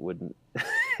people. It wouldn't.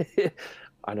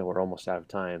 I know we're almost out of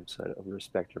time, so I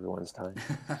respect everyone's time.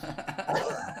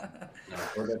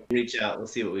 We'll reach out. We'll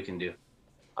see what we can do.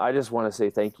 I just want to say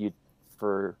thank you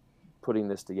for putting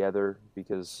this together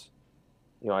because,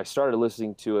 you know, I started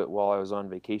listening to it while I was on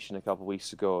vacation a couple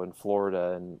weeks ago in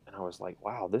Florida, and I was like,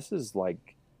 wow, this is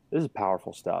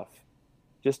powerful stuff.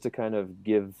 Just to kind of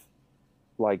give,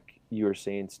 like you were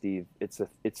saying, Steve, it's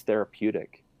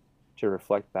therapeutic to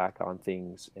reflect back on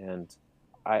things. And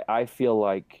I feel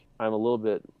like I'm a little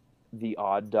bit the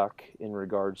odd duck in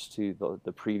regards to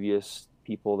the previous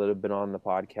people that have been on the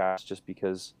podcast, just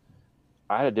because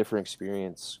I had a different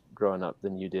experience growing up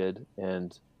than you did.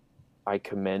 And I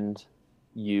commend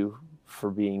you for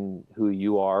being who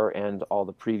you are and all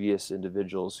the previous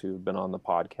individuals who've been on the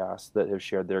podcast that have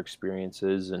shared their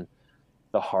experiences and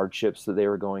the hardships that they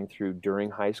were going through during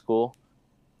high school.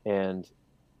 And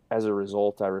as a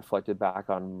result, I reflected back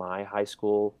on my high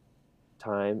school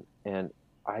time, and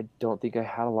I don't think I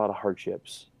had a lot of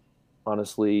hardships.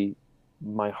 Honestly,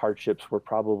 my hardships were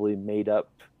probably made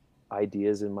up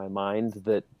ideas in my mind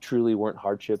that truly weren't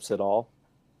hardships at all.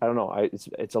 I don't know.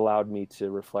 It's allowed me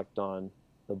to reflect on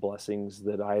the blessings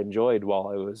that I enjoyed while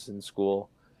I was in school.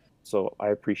 So I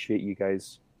appreciate you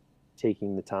guys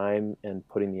taking the time and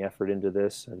putting the effort into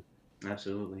this. And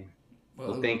absolutely.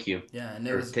 Well, thank you. Yeah, and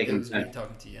it was great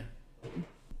talking to you.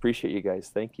 Appreciate you guys.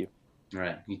 Thank you. All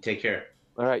right. You take care.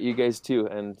 All right, you guys too,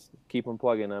 and keep on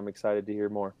plugging. I'm excited to hear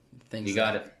more. Thanks. You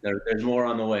got it. There's more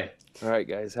on the way. All right,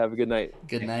 guys. Have a good night.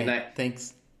 Good night. Good night.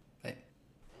 Thanks. Bye.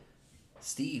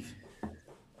 Steve,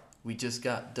 we just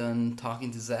got done talking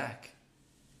to Zach.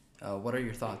 What are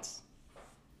your thoughts?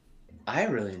 I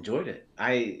really enjoyed it.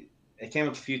 I came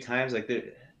up a few times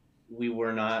we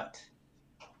were not,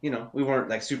 we weren't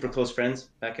like super close friends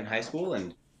back in high school,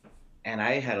 and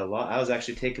I had a lot. I was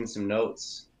actually taking some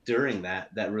notes during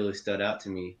that really stood out to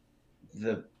me.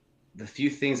 The few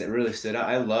things that really stood out,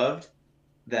 I loved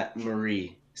that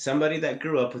Marie, somebody that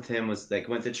grew up with him, was like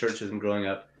went to church with him growing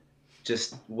up,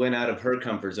 just went out of her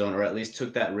comfort zone, or at least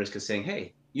took that risk of saying,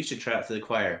 hey, you should try out for the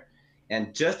choir.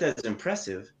 And just as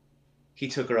impressive, he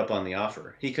took her up on the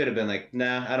offer. He could have been like,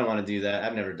 nah, I don't want to do that.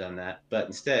 I've never done that. But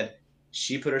instead,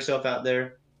 she put herself out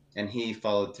there, and he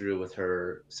followed through with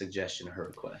her suggestion, her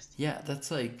request. Yeah, that's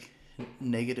like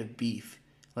negative beef.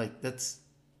 Like that's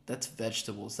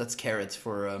vegetables. That's carrots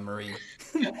for Marie.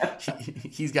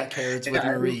 He's got carrots with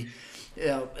Marie.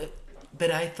 Yeah,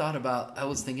 but I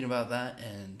was thinking about that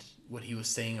and what he was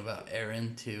saying about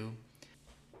Aaron too.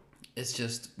 It's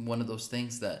just one of those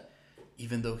things that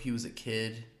even though he was a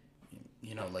kid,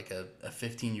 like a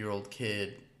 15-year-old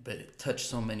kid but it touched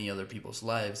so many other people's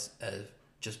lives as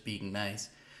just being nice.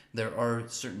 There are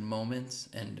certain moments,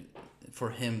 and for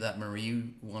him, that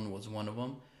Marie one was one of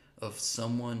them, of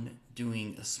someone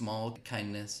doing a small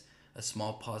kindness, a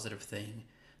small positive thing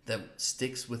that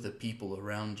sticks with the people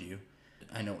around you.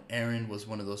 I know Aaron was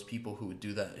one of those people who would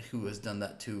do that, who has done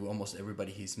that to almost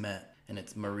everybody he's met. And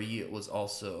it's Marie was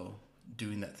also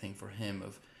doing that thing for him,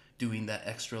 of doing that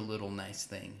extra little nice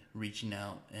thing, reaching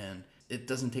out. And it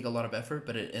doesn't take a lot of effort,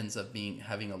 but it ends up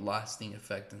having a lasting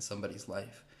effect in somebody's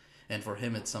life. And for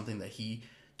him, it's something that he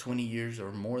 20 years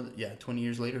or more, 20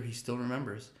 years later, he still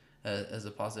remembers as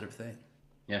a positive thing.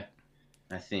 Yeah.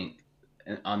 I think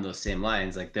on those same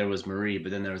lines, like there was Marie,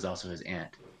 but then there was also his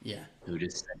aunt. Yeah. Who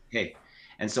just said, hey.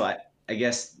 And so I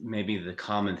guess maybe the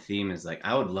common theme is like,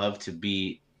 I would love to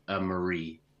be a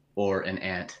Marie or an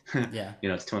aunt. Yeah.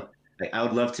 It's like, I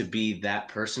would love to be that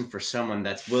person for someone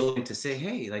that's willing to say,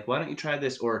 hey, like, why don't you try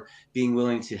this? Or being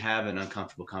willing to have an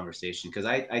uncomfortable conversation. Because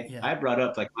I brought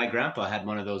up, like, my grandpa had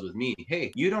one of those with me.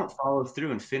 Hey, you don't follow through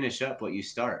and finish up what you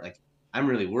start. Like, I'm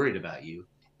really worried about you.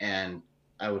 And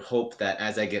I would hope that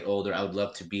as I get older, I would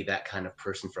love to be that kind of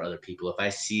person for other people. If I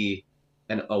see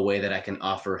a way that I can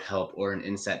offer help or an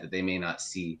insight that they may not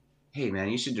see, hey, man,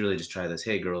 you should really just try this.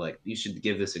 Hey, girl, like, you should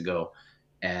give this a go,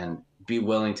 and be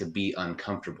willing to be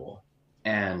uncomfortable.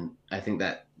 And I think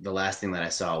that the last thing that I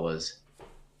saw was,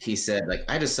 he said, like,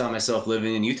 I just saw myself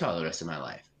living in Utah the rest of my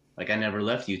life. Like, I never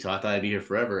left Utah. I thought I'd be here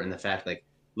forever. And the fact, like,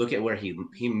 look at where he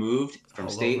moved from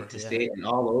All state over, to yeah. state and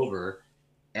all over.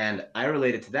 And I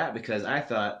related to that because I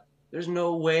thought, there's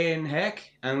no way in heck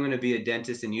I'm going to be a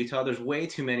dentist in Utah. There's way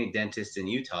too many dentists in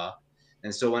Utah.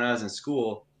 And so when I was in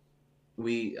school,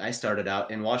 I started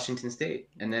out in Washington State,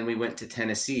 and then we went to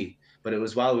Tennessee. But it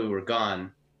was while we were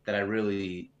gone that I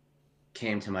really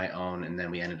came to my own, and then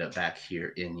we ended up back here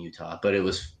in Utah. But it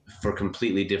was for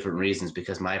completely different reasons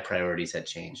because my priorities had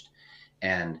changed.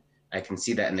 And I can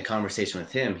see that in the conversation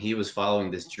with him. He was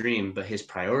following this dream, but his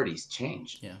priorities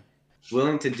changed. Yeah.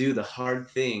 Willing to do the hard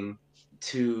thing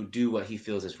to do what he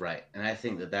feels is right. And I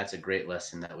think that that's a great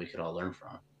lesson that we could all learn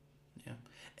from. Yeah.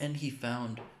 And he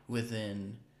found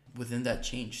within that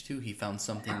change too, he found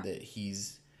something that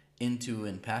he's into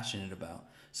and passionate about.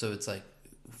 So it's like,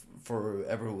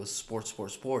 forever it was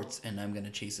sports, and I'm going to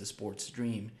chase a sports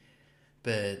dream.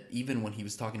 But even when he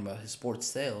was talking about his sports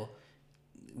sale,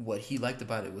 what he liked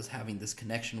about it was having this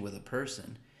connection with a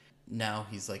person. Now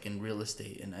he's like in real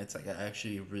estate, and it's like I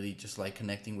actually really just like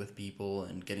connecting with people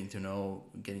and getting to know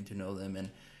them,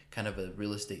 and kind of a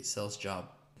real estate sales job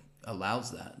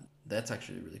allows that. That's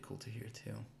actually really cool to hear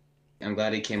too. I'm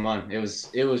glad he came on. It was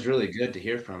really good to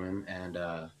hear from him, and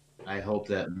I hope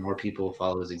that more people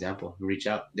follow his example and reach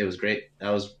out. It was great.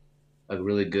 That was a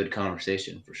really good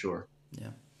conversation for sure. Yeah.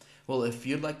 Well, if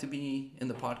you'd like to be in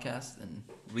the podcast and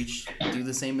do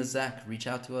the same as Zach, reach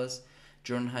out to us,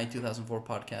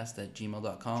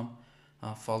 jordanhigh2004podcast@gmail.com.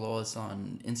 Follow us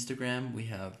on Instagram. We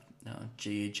have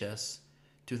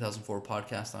JHS2004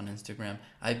 podcast on Instagram.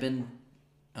 I've been,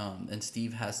 and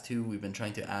Steve has too. We've been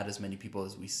trying to add as many people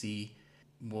as we see.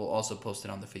 We'll also post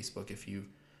it on the Facebook. If you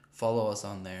follow us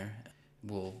on there,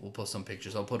 we'll post some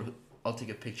pictures. I'll take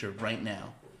a picture right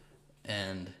now,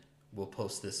 and we'll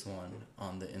post this one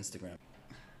on the Instagram.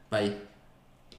 Bye.